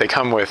they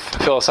come with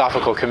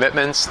philosophical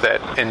commitments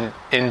that,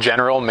 in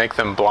general, make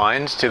them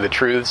blind to the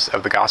truths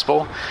of the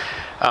gospel.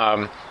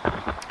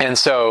 And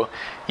so,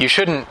 you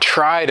shouldn't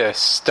try to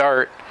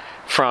start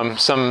from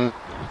some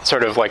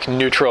sort of like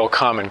neutral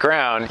common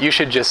ground. You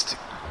should just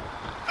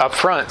up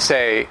front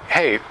say,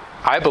 "Hey,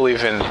 I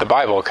believe in the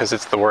Bible because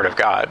it's the Word of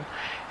God."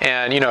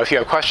 And if you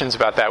have questions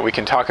about that, we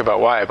can talk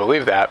about why I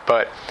believe that.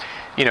 But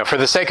for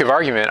the sake of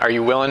argument, are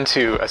you willing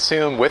to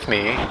assume with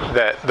me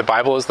that the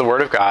Bible is the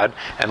Word of God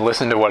and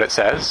listen to what it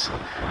says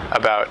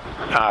about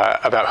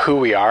who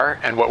we are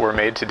and what we're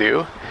made to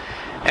do?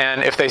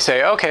 And if they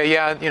say, okay,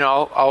 yeah,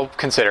 I'll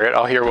consider it,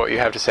 I'll hear what you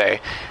have to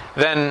say,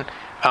 then,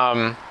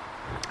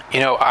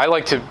 I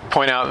like to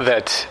point out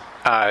that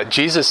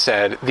Jesus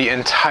said the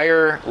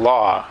entire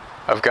law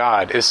of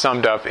God is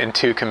summed up in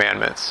 2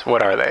 commandments.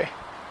 What are they?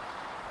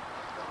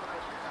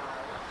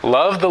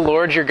 Love the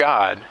Lord your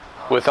God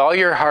with all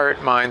your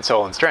heart, mind,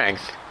 soul, and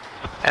strength.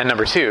 And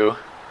number 2,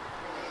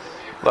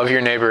 love your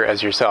neighbor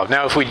as yourself.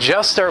 Now, if we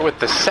just start with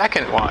the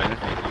second one,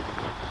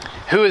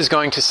 who is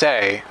going to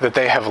say that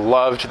they have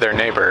loved their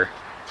neighbor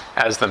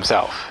as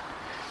themselves?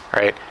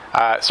 Right?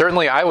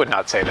 Certainly I would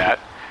not say that.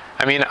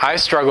 I mean, I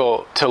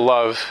struggle to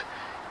love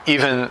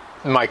even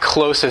my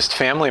closest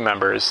family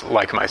members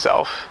like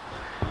myself.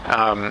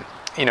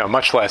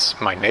 Much less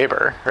my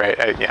neighbor, right?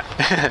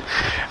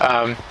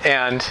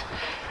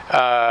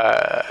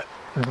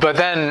 But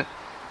then,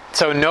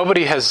 so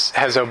nobody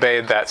has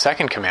obeyed that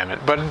second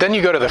commandment. But then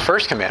you go to the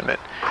first commandment.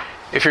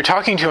 If you're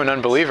talking to an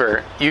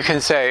unbeliever, you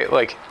can say,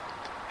 like,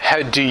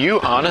 do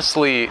you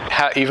honestly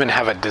even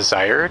have a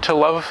desire to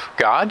love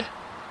God?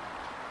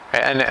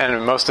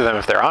 And most of them,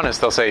 if they're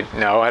honest, they'll say,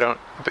 no, I don't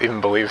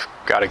even believe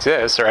God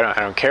exists, or I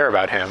don't care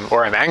about him,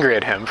 or I'm angry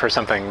at him for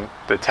something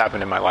that's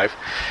happened in my life.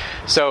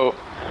 So,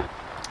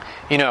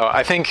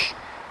 I think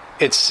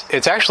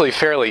it's actually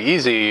fairly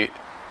easy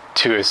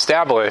to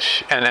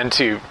establish and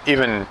to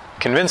even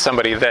convince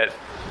somebody that,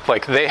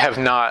 like, they have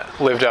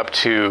not lived up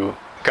to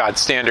God's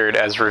standard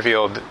as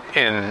revealed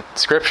in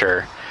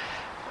Scripture.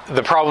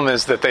 The problem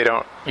is that they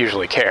don't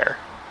usually care,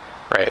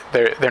 right?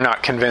 They're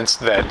not convinced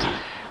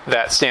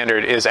that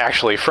standard is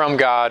actually from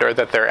God, or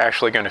that they're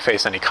actually going to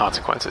face any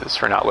consequences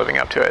for not living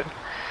up to it.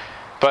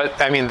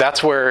 But, I mean,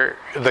 that's where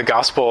the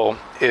gospel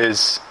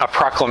is a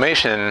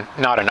proclamation,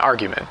 not an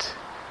argument,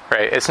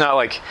 right? It's not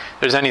like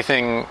there's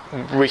anything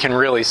we can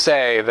really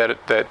say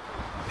that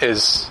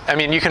is... I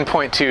mean, you can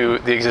point to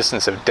the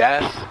existence of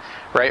death,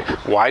 right?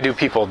 Why do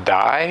people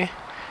die?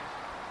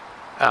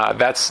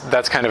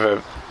 That's kind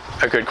of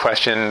a good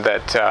question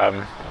that,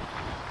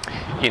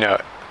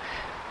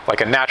 like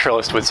a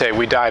naturalist would say,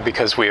 we die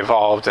because we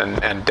evolved,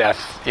 and death,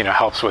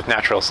 helps with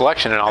natural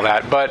selection and all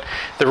that. But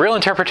the real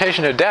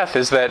interpretation of death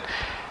is that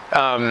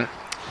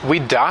we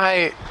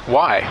die.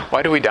 Why?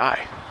 Why do we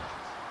die?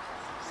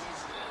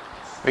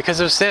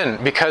 Because of sin.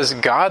 Because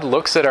God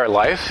looks at our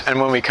life, and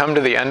when we come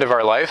to the end of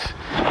our life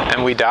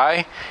and we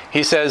die,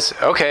 he says,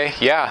 okay,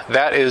 yeah,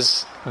 that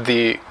is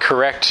the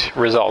correct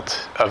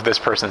result of this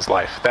person's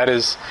life. That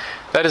is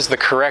the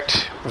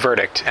correct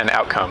verdict and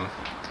outcome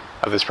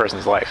of this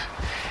person's life.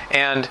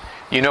 And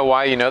you know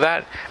why you know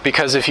that?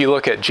 Because if you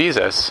look at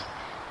Jesus,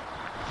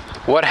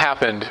 what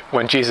happened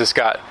when Jesus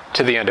got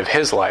to the end of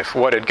his life?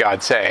 What did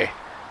God say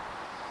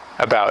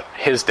about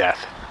his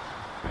death?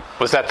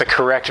 Was that the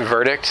correct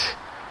verdict?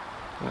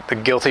 The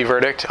guilty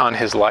verdict on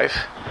his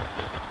life?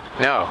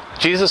 No.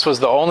 Jesus was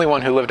the only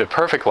one who lived a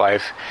perfect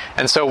life.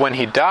 And so when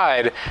he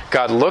died,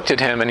 God looked at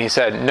him and he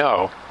said,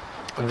 no,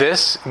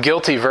 this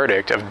guilty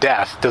verdict of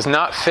death does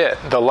not fit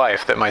the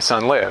life that my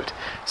son lived.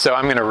 So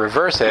I'm going to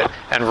reverse it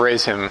and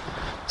raise him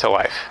to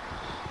life.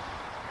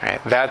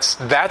 Right? That's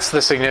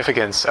the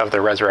significance of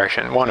the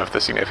resurrection. One of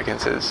the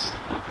significances.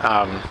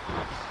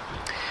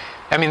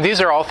 I mean,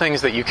 these are all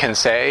things that you can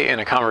say in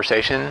a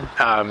conversation.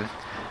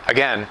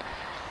 Again,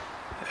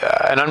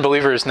 an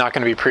unbeliever is not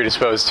going to be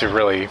predisposed to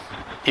really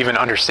even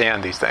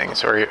understand these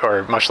things,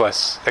 or much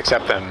less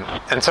accept them.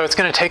 And so it's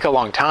going to take a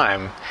long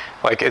time.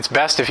 Like, it's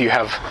best if you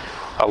have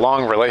a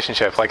long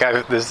relationship. Like,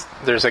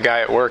 there's a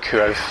guy at work who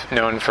I've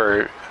known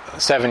for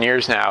 7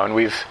 years now, and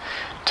we've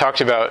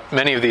talked about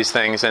many of these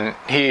things, and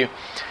he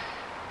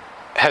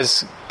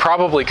has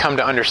probably come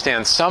to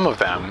understand some of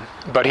them,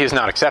 but he has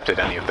not accepted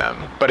any of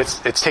them. But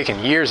it's taken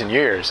years and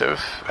years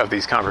of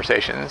these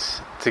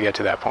conversations to get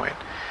to that point.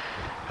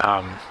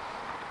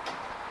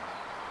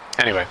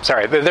 Anyway,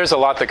 sorry, there's a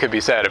lot that could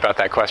be said about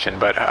that question,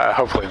 but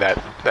hopefully that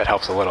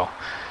helps a little.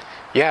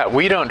 Yeah,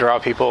 we don't draw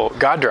people,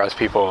 God draws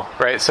people,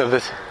 right? So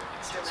this...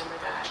 Just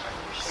remember that.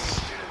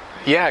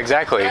 Yeah,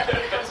 exactly. That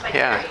becomes my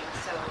Yeah. theory,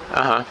 so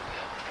Uh-huh.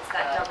 it's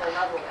that double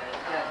level.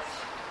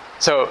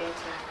 So...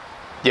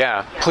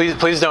 Yeah,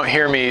 please don't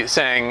hear me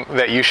saying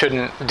that you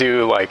shouldn't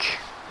do like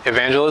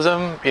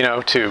evangelism,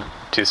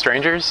 to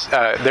strangers.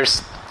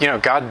 There's,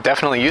 God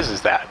definitely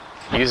uses that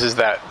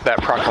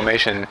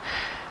proclamation.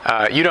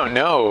 You don't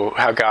know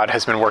how God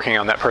has been working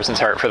on that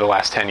person's heart for the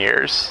last 10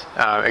 years.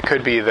 It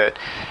could be that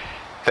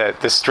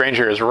this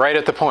stranger is right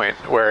at the point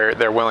where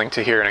they're willing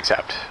to hear and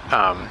accept,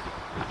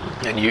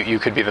 and you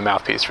could be the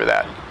mouthpiece for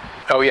that.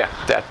 Oh yeah,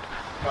 Dad.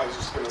 I was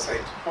just going to say,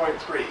 to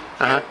point 3,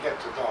 can't get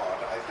to God.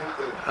 I think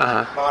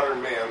that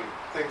modern man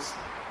thinks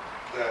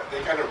that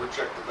they kind of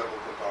reject the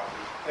biblical God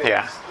and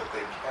thinks that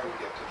they can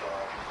get to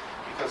God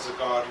because a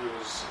God who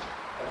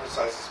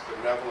emphasizes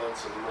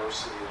benevolence and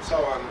mercy and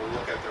so on will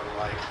look at their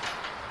life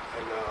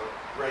and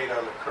rate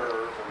on the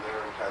curve and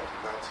their intent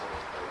and that sort of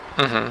thing.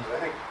 And I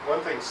think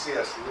one thing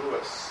C.S.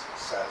 Lewis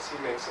says,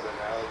 he makes an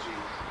analogy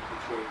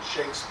between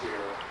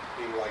Shakespeare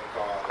being like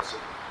God as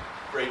a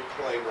great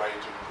playwright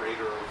and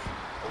creator of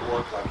a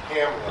work like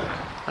Hamlet,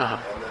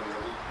 and then the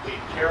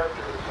lead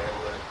character of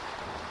Hamlet.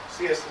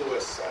 C.S.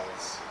 Lewis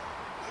says,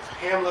 if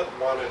Hamlet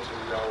wanted to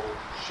know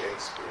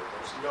Shakespeare,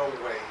 there's no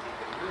way he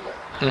can do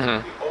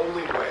that. The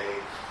only way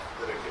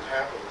that it can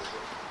happen is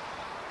if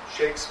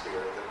Shakespeare,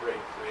 the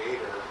great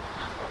creator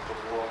of the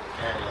world of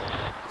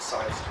Hamlet,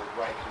 decides to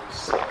write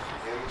himself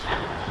into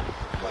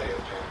the play of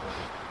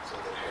Hamlet so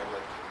that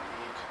Hamlet can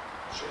meet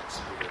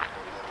Shakespeare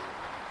and then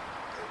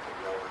they can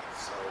know it.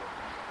 So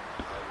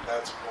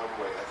that's one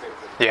way I think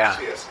that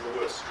C.S.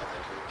 Lewis tried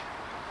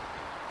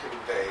to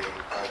convey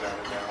by that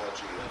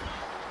analogy of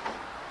how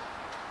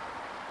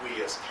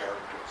we as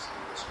characters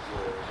in this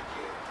world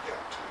can't get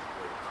to the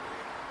great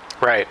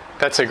creator. Right.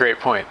 That's a great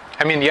point.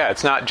 I mean, yeah,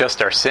 it's not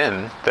just our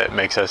sin that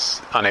makes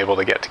us unable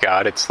to get to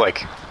God. It's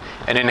like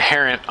an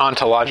inherent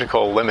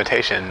ontological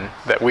limitation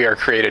that we are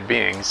created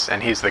beings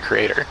and He's the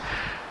creator.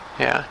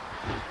 Yeah.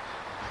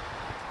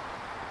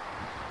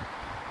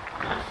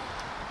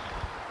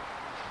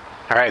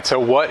 All right, so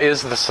what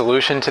is the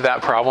solution to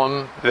that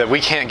problem? That we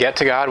can't get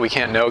to God, we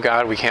can't know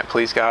God, we can't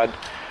please God?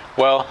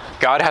 Well,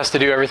 God has to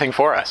do everything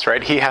for us,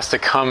 right? He has to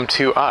come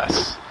to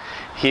us.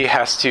 He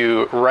has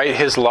to write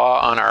His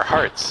law on our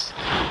hearts.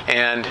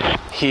 And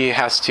He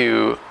has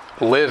to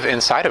live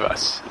inside of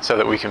us so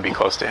that we can be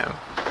close to Him.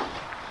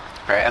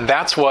 All right, and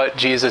that's what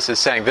Jesus is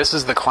saying. This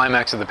is the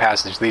climax of the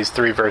passage, these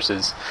 3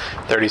 verses,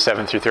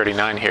 37 through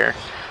 39 here.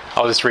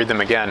 I'll just read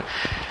them again.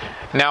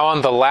 Now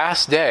on the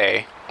last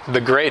day,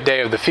 the great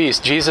day of the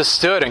feast, Jesus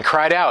stood and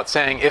cried out,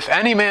 saying, "If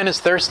any man is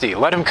thirsty,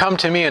 let him come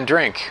to me and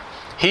drink.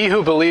 He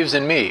who believes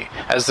in me,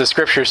 as the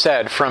Scripture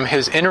said, from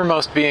his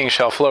innermost being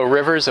shall flow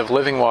rivers of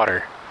living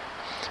water."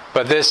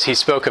 But this he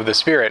spoke of the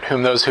Spirit,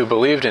 whom those who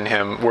believed in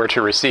him were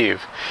to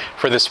receive.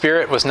 For the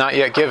Spirit was not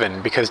yet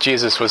given, because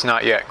Jesus was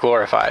not yet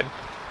glorified.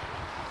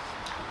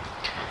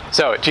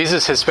 So,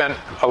 Jesus has spent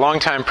a long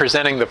time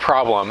presenting the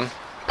problem,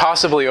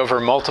 possibly over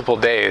multiple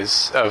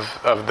days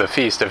of the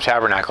Feast of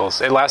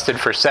Tabernacles. It lasted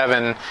for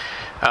 7,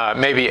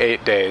 maybe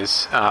 8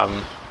 days,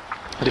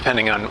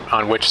 depending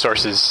on which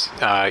sources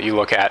you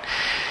look at.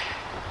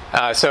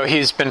 So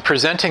he's been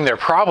presenting their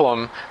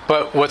problem,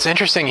 but what's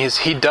interesting is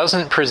he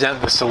doesn't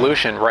present the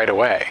solution right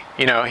away.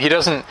 He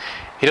doesn't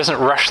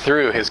rush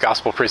through his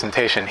gospel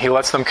presentation. He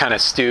lets them kind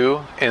of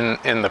stew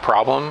in the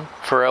problem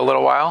for a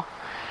little while.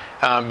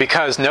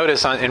 Because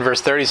notice in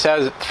verse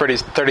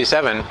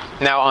 37,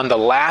 now on the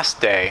last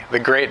day, the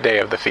great day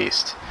of the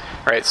feast,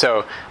 right?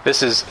 So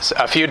this is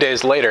a few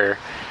days later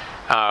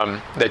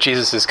that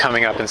Jesus is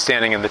coming up and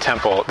standing in the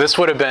temple. This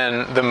would have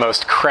been the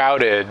most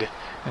crowded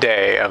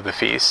day of the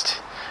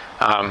feast,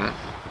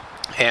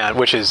 and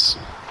which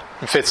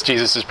fits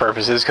Jesus'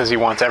 purposes because He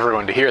wants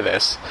everyone to hear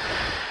this.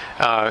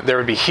 There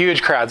would be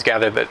huge crowds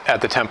gathered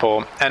at the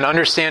temple, and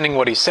understanding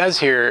what he says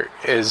here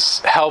is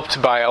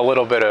helped by a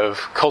little bit of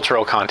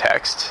cultural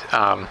context.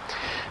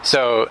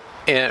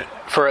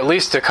 For at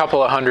least a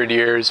couple of hundred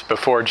years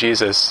before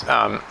Jesus,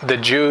 the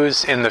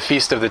Jews in the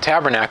Feast of the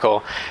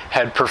Tabernacle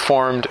had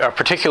performed a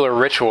particular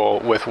ritual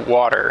with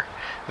water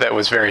that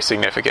was very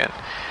significant.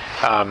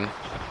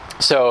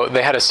 So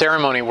they had a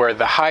ceremony where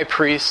the high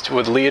priest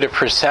would lead a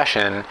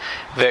procession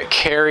that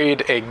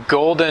carried a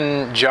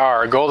golden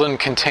jar, a golden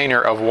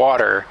container of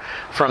water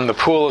from the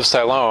pool of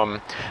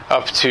Siloam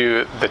up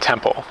to the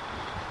temple.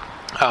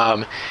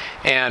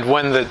 And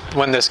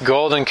when this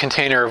golden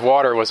container of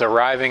water was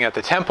arriving at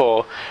the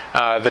temple,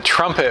 the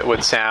trumpet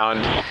would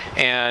sound,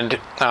 and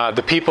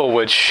the people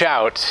would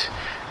shout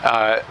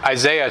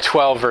Isaiah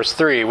 12 verse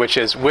 3, which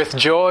is, "With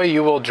joy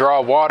you will draw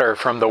water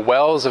from the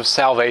wells of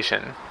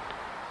salvation."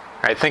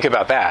 Right, think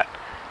about that.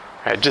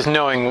 Right? Just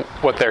knowing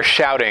what they're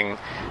shouting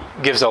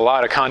gives a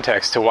lot of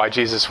context to why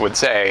Jesus would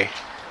say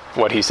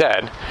what he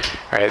said.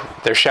 Right?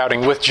 They're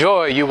shouting, "With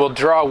joy you will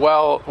draw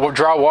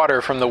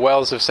water from the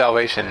wells of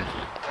salvation."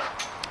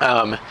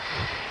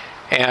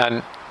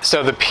 And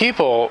so the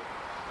people,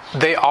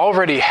 they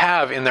already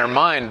have in their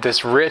mind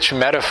this rich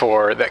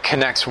metaphor that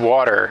connects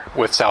water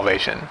with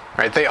salvation.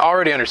 Right? They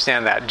already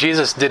understand that.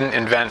 Jesus didn't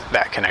invent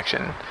that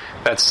connection.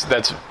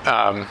 That's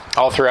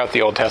all throughout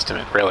the Old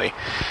Testament, really.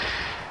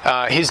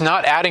 He's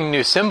not adding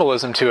new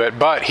symbolism to it,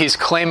 but he's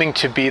claiming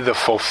to be the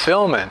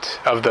fulfillment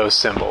of those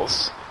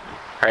symbols.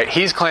 Right?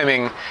 He's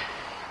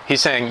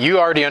saying, you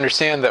already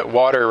understand that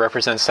water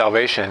represents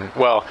salvation.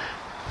 Well,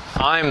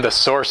 I'm the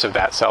source of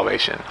that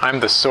salvation.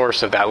 I'm the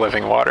source of that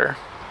living water.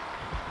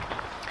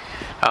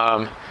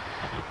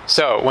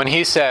 So when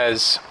he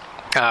says,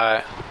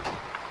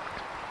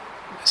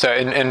 so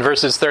in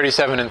verses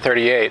 37 and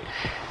 38,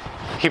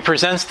 he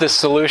presents this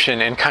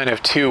solution in kind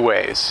of two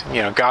ways.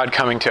 God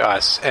coming to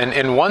us. And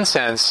in one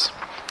sense,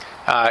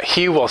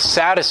 he will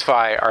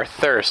satisfy our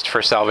thirst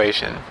for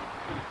salvation.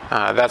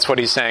 That's what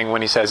he's saying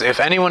when he says, "If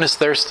anyone is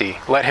thirsty,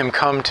 let him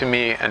come to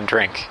me and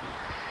drink."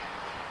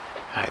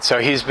 Right, so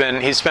he's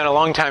spent a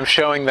long time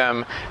showing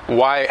them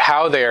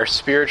how they are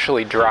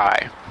spiritually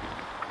dry.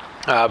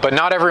 But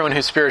not everyone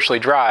who's spiritually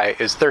dry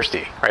is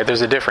thirsty. Right?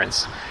 There's a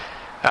difference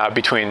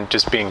between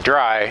just being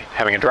dry,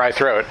 having a dry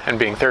throat, and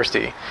being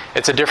thirsty.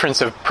 It's a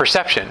difference of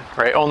perception.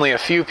 Right? Only a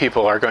few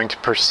people are going to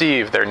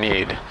perceive their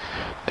need,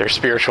 their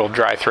spiritual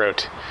dry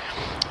throat.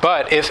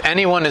 But if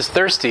anyone is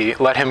thirsty,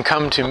 let him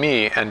come to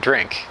me and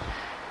drink.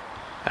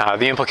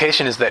 The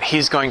implication is that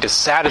he's going to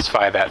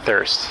satisfy that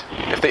thirst.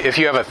 If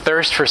you have a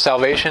thirst for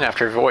salvation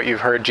after what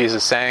you've heard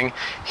Jesus saying,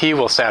 he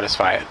will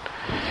satisfy it.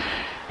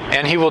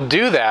 And he will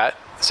do that,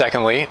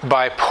 secondly,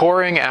 by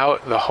pouring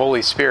out the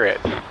Holy Spirit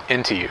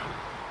into you.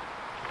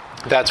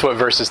 That's what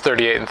verses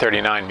 38 and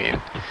 39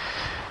 mean.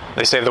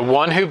 They say, "The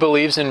one who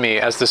believes in me,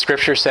 as the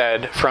scripture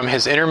said, from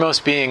his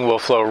innermost being will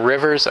flow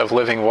rivers of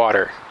living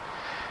water."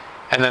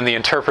 And then the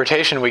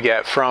interpretation we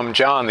get from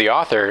John, the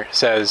author,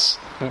 says,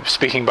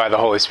 speaking by the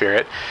Holy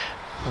Spirit,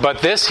 "But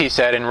this he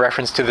said in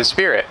reference to the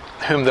Spirit,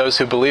 whom those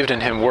who believed in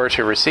him were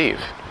to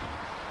receive."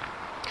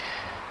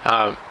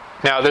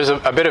 Now, there's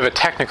a bit of a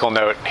technical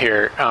note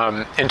here.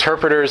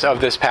 Interpreters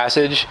of this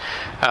passage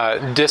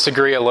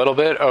disagree a little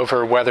bit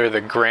over whether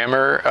the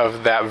grammar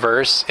of that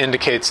verse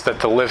indicates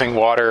that the living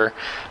water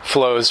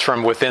flows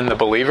from within the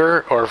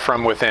believer or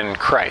from within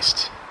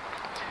Christ.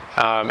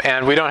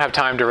 And we don't have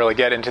time to really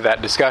get into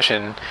that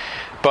discussion,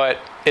 but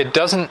it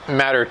doesn't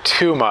matter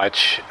too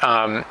much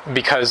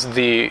because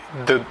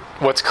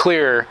what's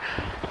clear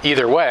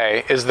either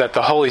way is that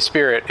the Holy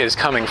Spirit is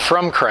coming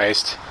from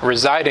Christ,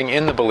 residing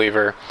in the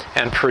believer,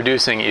 and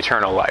producing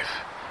eternal life.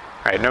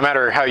 Right? No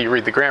matter how you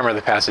read the grammar of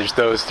the passage,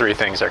 those three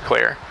things are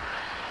clear.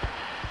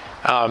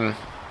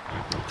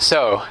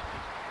 So,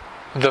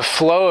 the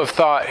flow of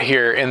thought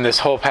here in this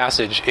whole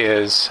passage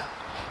is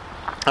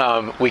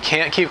we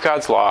can't keep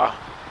God's law.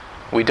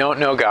 We don't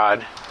know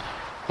God.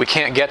 We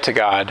can't get to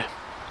God.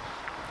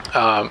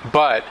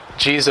 But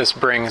Jesus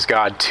brings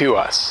God to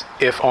us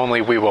if only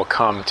we will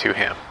come to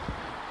him.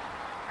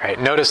 Right?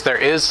 Notice there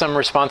is some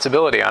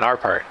responsibility on our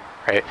part.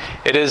 Right?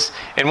 It is,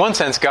 in one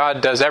sense,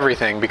 God does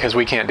everything because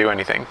we can't do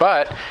anything.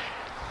 But,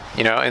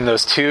 in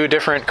those two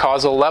different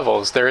causal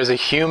levels, there is a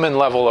human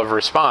level of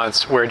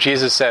response where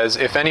Jesus says,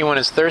 if anyone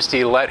is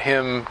thirsty, let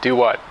him do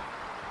what?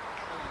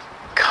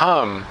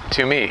 Come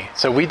to me.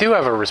 So we do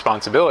have a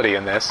responsibility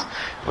in this.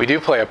 We do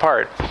play a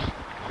part.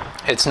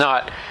 It's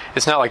not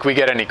like we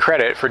get any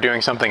credit for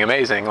doing something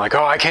amazing. Like,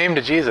 I came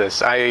to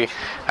Jesus. I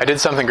did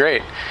something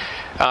great.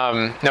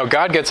 No,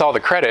 God gets all the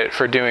credit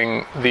for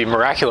doing the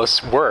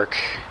miraculous work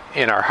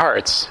in our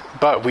hearts,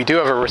 but we do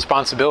have a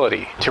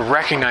responsibility to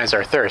recognize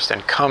our thirst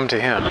and come to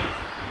him.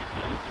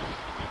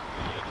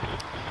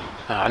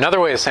 Another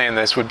way of saying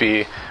this would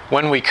be,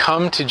 when we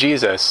come to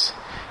Jesus,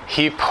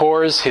 he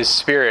pours his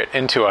Spirit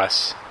into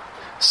us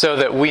so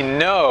that we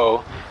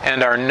know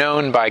and are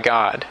known by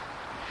God.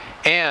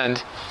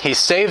 And he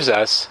saves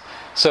us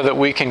so that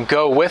we can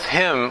go with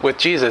him, with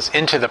Jesus,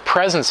 into the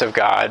presence of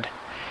God.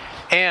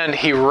 And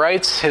he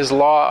writes his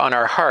law on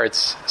our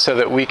hearts so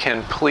that we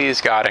can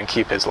please God and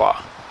keep his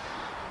law.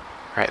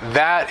 Right?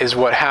 That is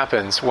what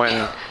happens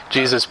when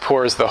Jesus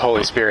pours the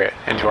Holy Spirit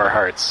into our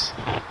hearts.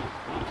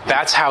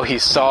 That's how he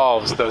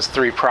solves those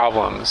three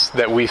problems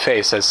that we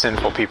face as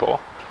sinful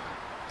people.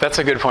 That's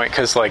a good point,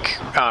 because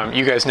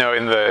you guys know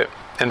in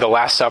the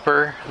Last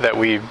Supper that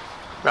we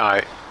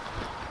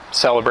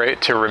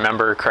celebrate to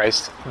remember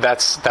Christ,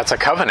 that's a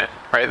covenant,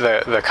 right?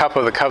 The cup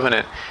of the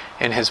covenant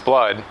in his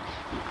blood.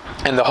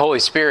 And the Holy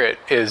Spirit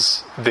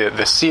is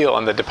the seal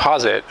and the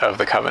deposit of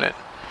the covenant.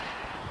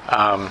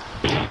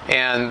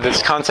 And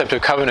this concept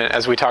of covenant,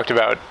 as we talked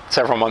about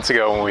several months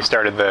ago when we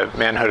started the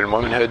manhood and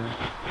womanhood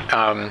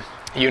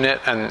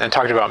unit and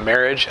talked about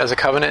marriage as a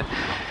covenant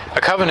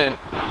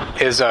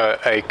is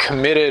a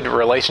committed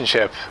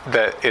relationship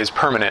that is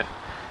permanent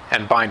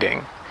and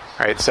binding,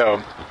 right?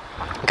 So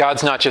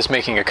God's not just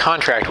making a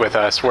contract with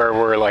us where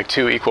we're like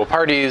two equal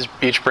parties,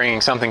 each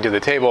bringing something to the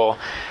table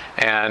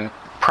and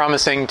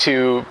promising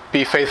to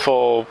be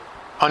faithful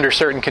under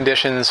certain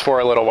conditions for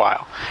a little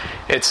while.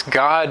 It's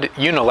God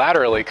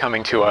unilaterally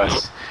coming to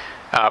us,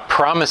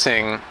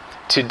 promising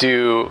to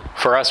do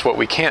for us what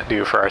we can't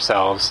do for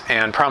ourselves,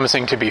 and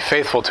promising to be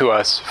faithful to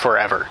us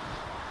forever.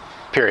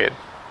 Period.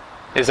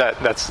 He's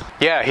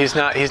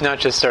not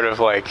just sort of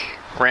like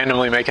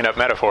randomly making up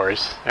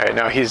metaphors. Right?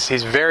 No,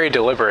 he's very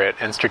deliberate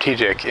and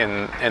strategic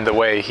in the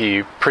way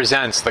he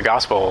presents the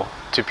gospel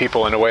to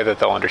people in a way that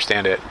they'll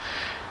understand it,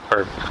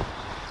 or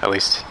at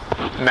least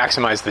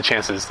maximize the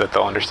chances that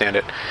they'll understand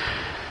it.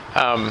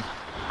 And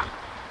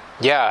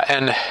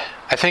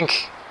I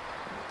think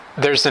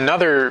there's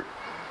another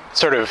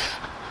sort of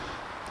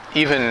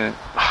even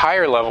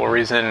higher level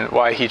reason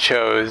why he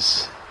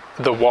chose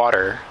the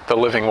water, the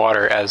living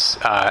water, as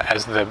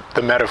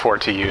the metaphor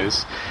to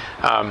use.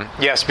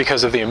 Yes,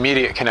 because of the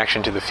immediate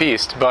connection to the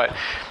feast, but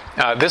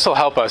this will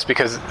help us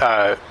because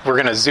we're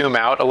going to zoom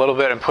out a little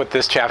bit and put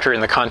this chapter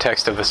in the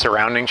context of the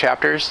surrounding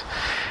chapters.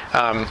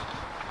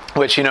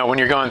 Which, when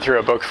you're going through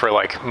a book for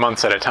like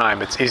months at a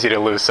time, it's easy to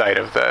lose sight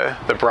of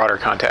the broader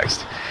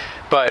context.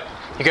 But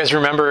you guys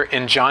remember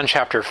in John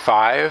chapter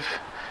 5,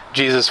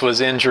 Jesus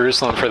was in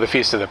Jerusalem for the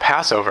Feast of the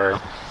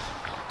Passover,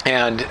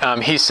 and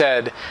he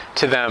said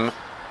to them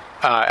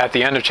at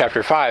the end of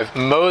chapter 5,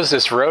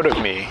 Moses wrote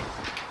of me.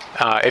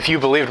 If you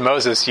believed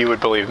Moses, you would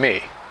believe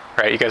me.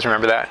 Right? You guys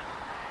remember that?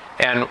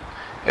 And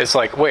it's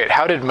like, wait,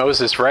 how did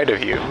Moses write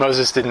of you?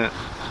 Moses didn't...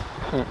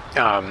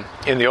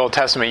 in the Old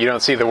Testament, you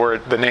don't see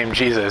the name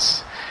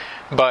Jesus,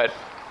 but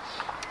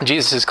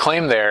Jesus'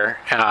 claim there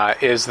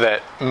is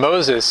that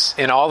Moses,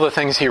 in all the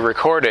things he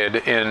recorded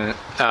in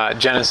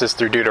Genesis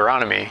through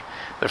Deuteronomy,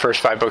 the first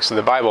 5 books of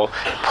the Bible,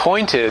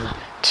 pointed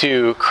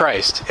to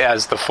Christ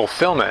as the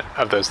fulfillment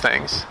of those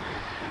things.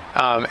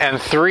 And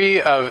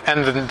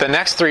the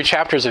next 3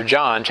 chapters of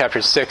John,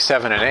 chapters 6,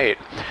 7, and 8,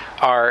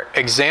 are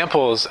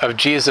examples of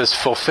Jesus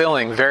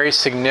fulfilling very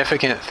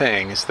significant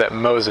things that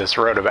Moses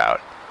wrote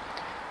about.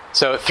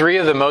 So 3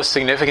 of the most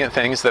significant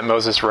things that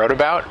Moses wrote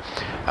about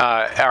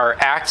are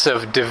acts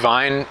of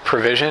divine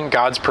provision,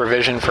 God's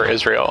provision for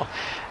Israel.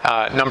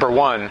 Number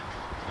 1,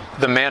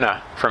 the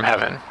manna from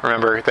heaven.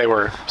 Remember, they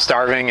were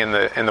starving in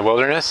the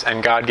wilderness,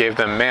 and God gave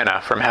them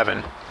manna from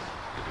heaven.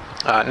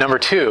 Number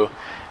 2,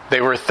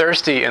 they were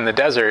thirsty in the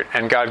desert,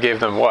 and God gave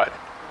them what?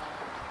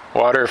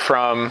 Water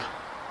from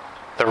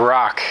the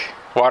rock.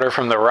 Water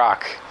from the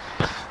rock.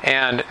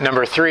 And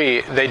number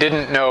 3, they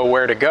didn't know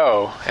where to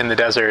go in the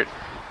desert,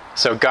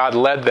 so God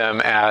led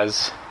them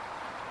as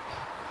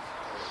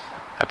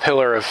a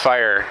pillar of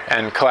fire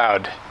and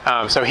cloud.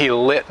 So he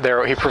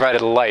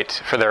provided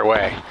light for their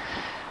way.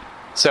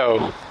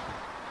 So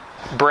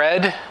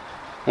bread,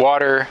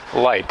 water,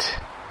 light.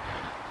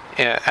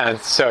 And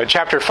so in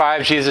chapter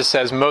 5, Jesus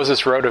says,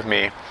 Moses wrote of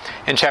me.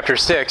 In chapter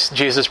 6,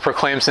 Jesus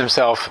proclaims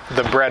himself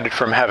the bread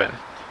from heaven.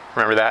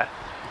 Remember that?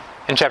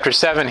 In chapter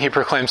 7, he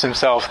proclaims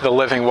himself the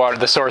living water,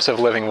 the source of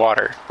living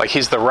water. Like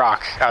he's the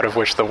rock out of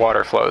which the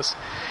water flows.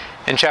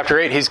 In chapter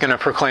 8, he's going to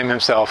proclaim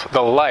himself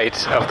the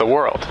light of the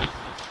world.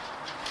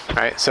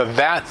 Right?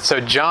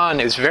 So John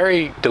is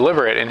very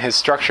deliberate in his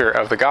structure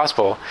of the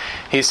gospel.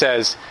 He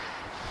says,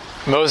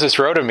 Moses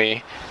wrote of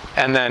me,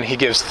 and then he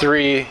gives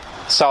 3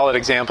 solid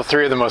examples,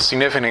 3 of the most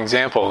significant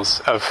examples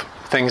of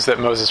things that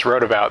Moses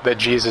wrote about that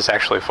Jesus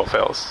actually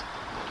fulfills.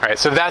 Right?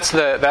 So that's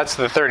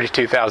the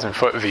 32,000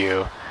 foot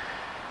view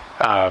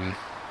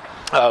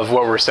of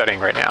what we're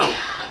studying right now.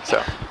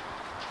 So.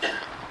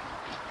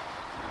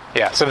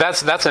 Yeah, so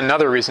that's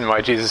another reason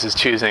why Jesus is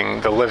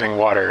choosing the living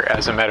water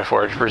as a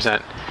metaphor to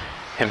present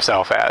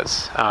himself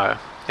as.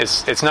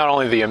 It's not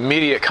only the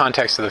immediate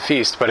context of the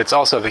feast, but it's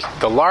also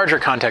the larger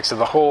context of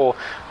the whole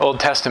Old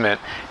Testament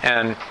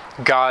and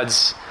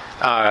God's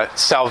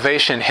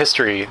salvation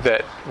history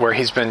where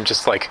he's been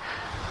just like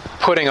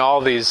putting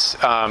all these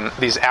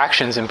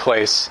actions in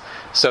place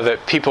so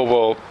that people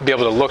will be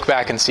able to look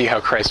back and see how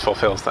Christ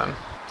fulfills them.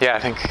 Yeah, I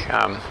think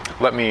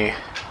let me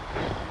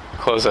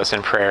close us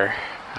in prayer.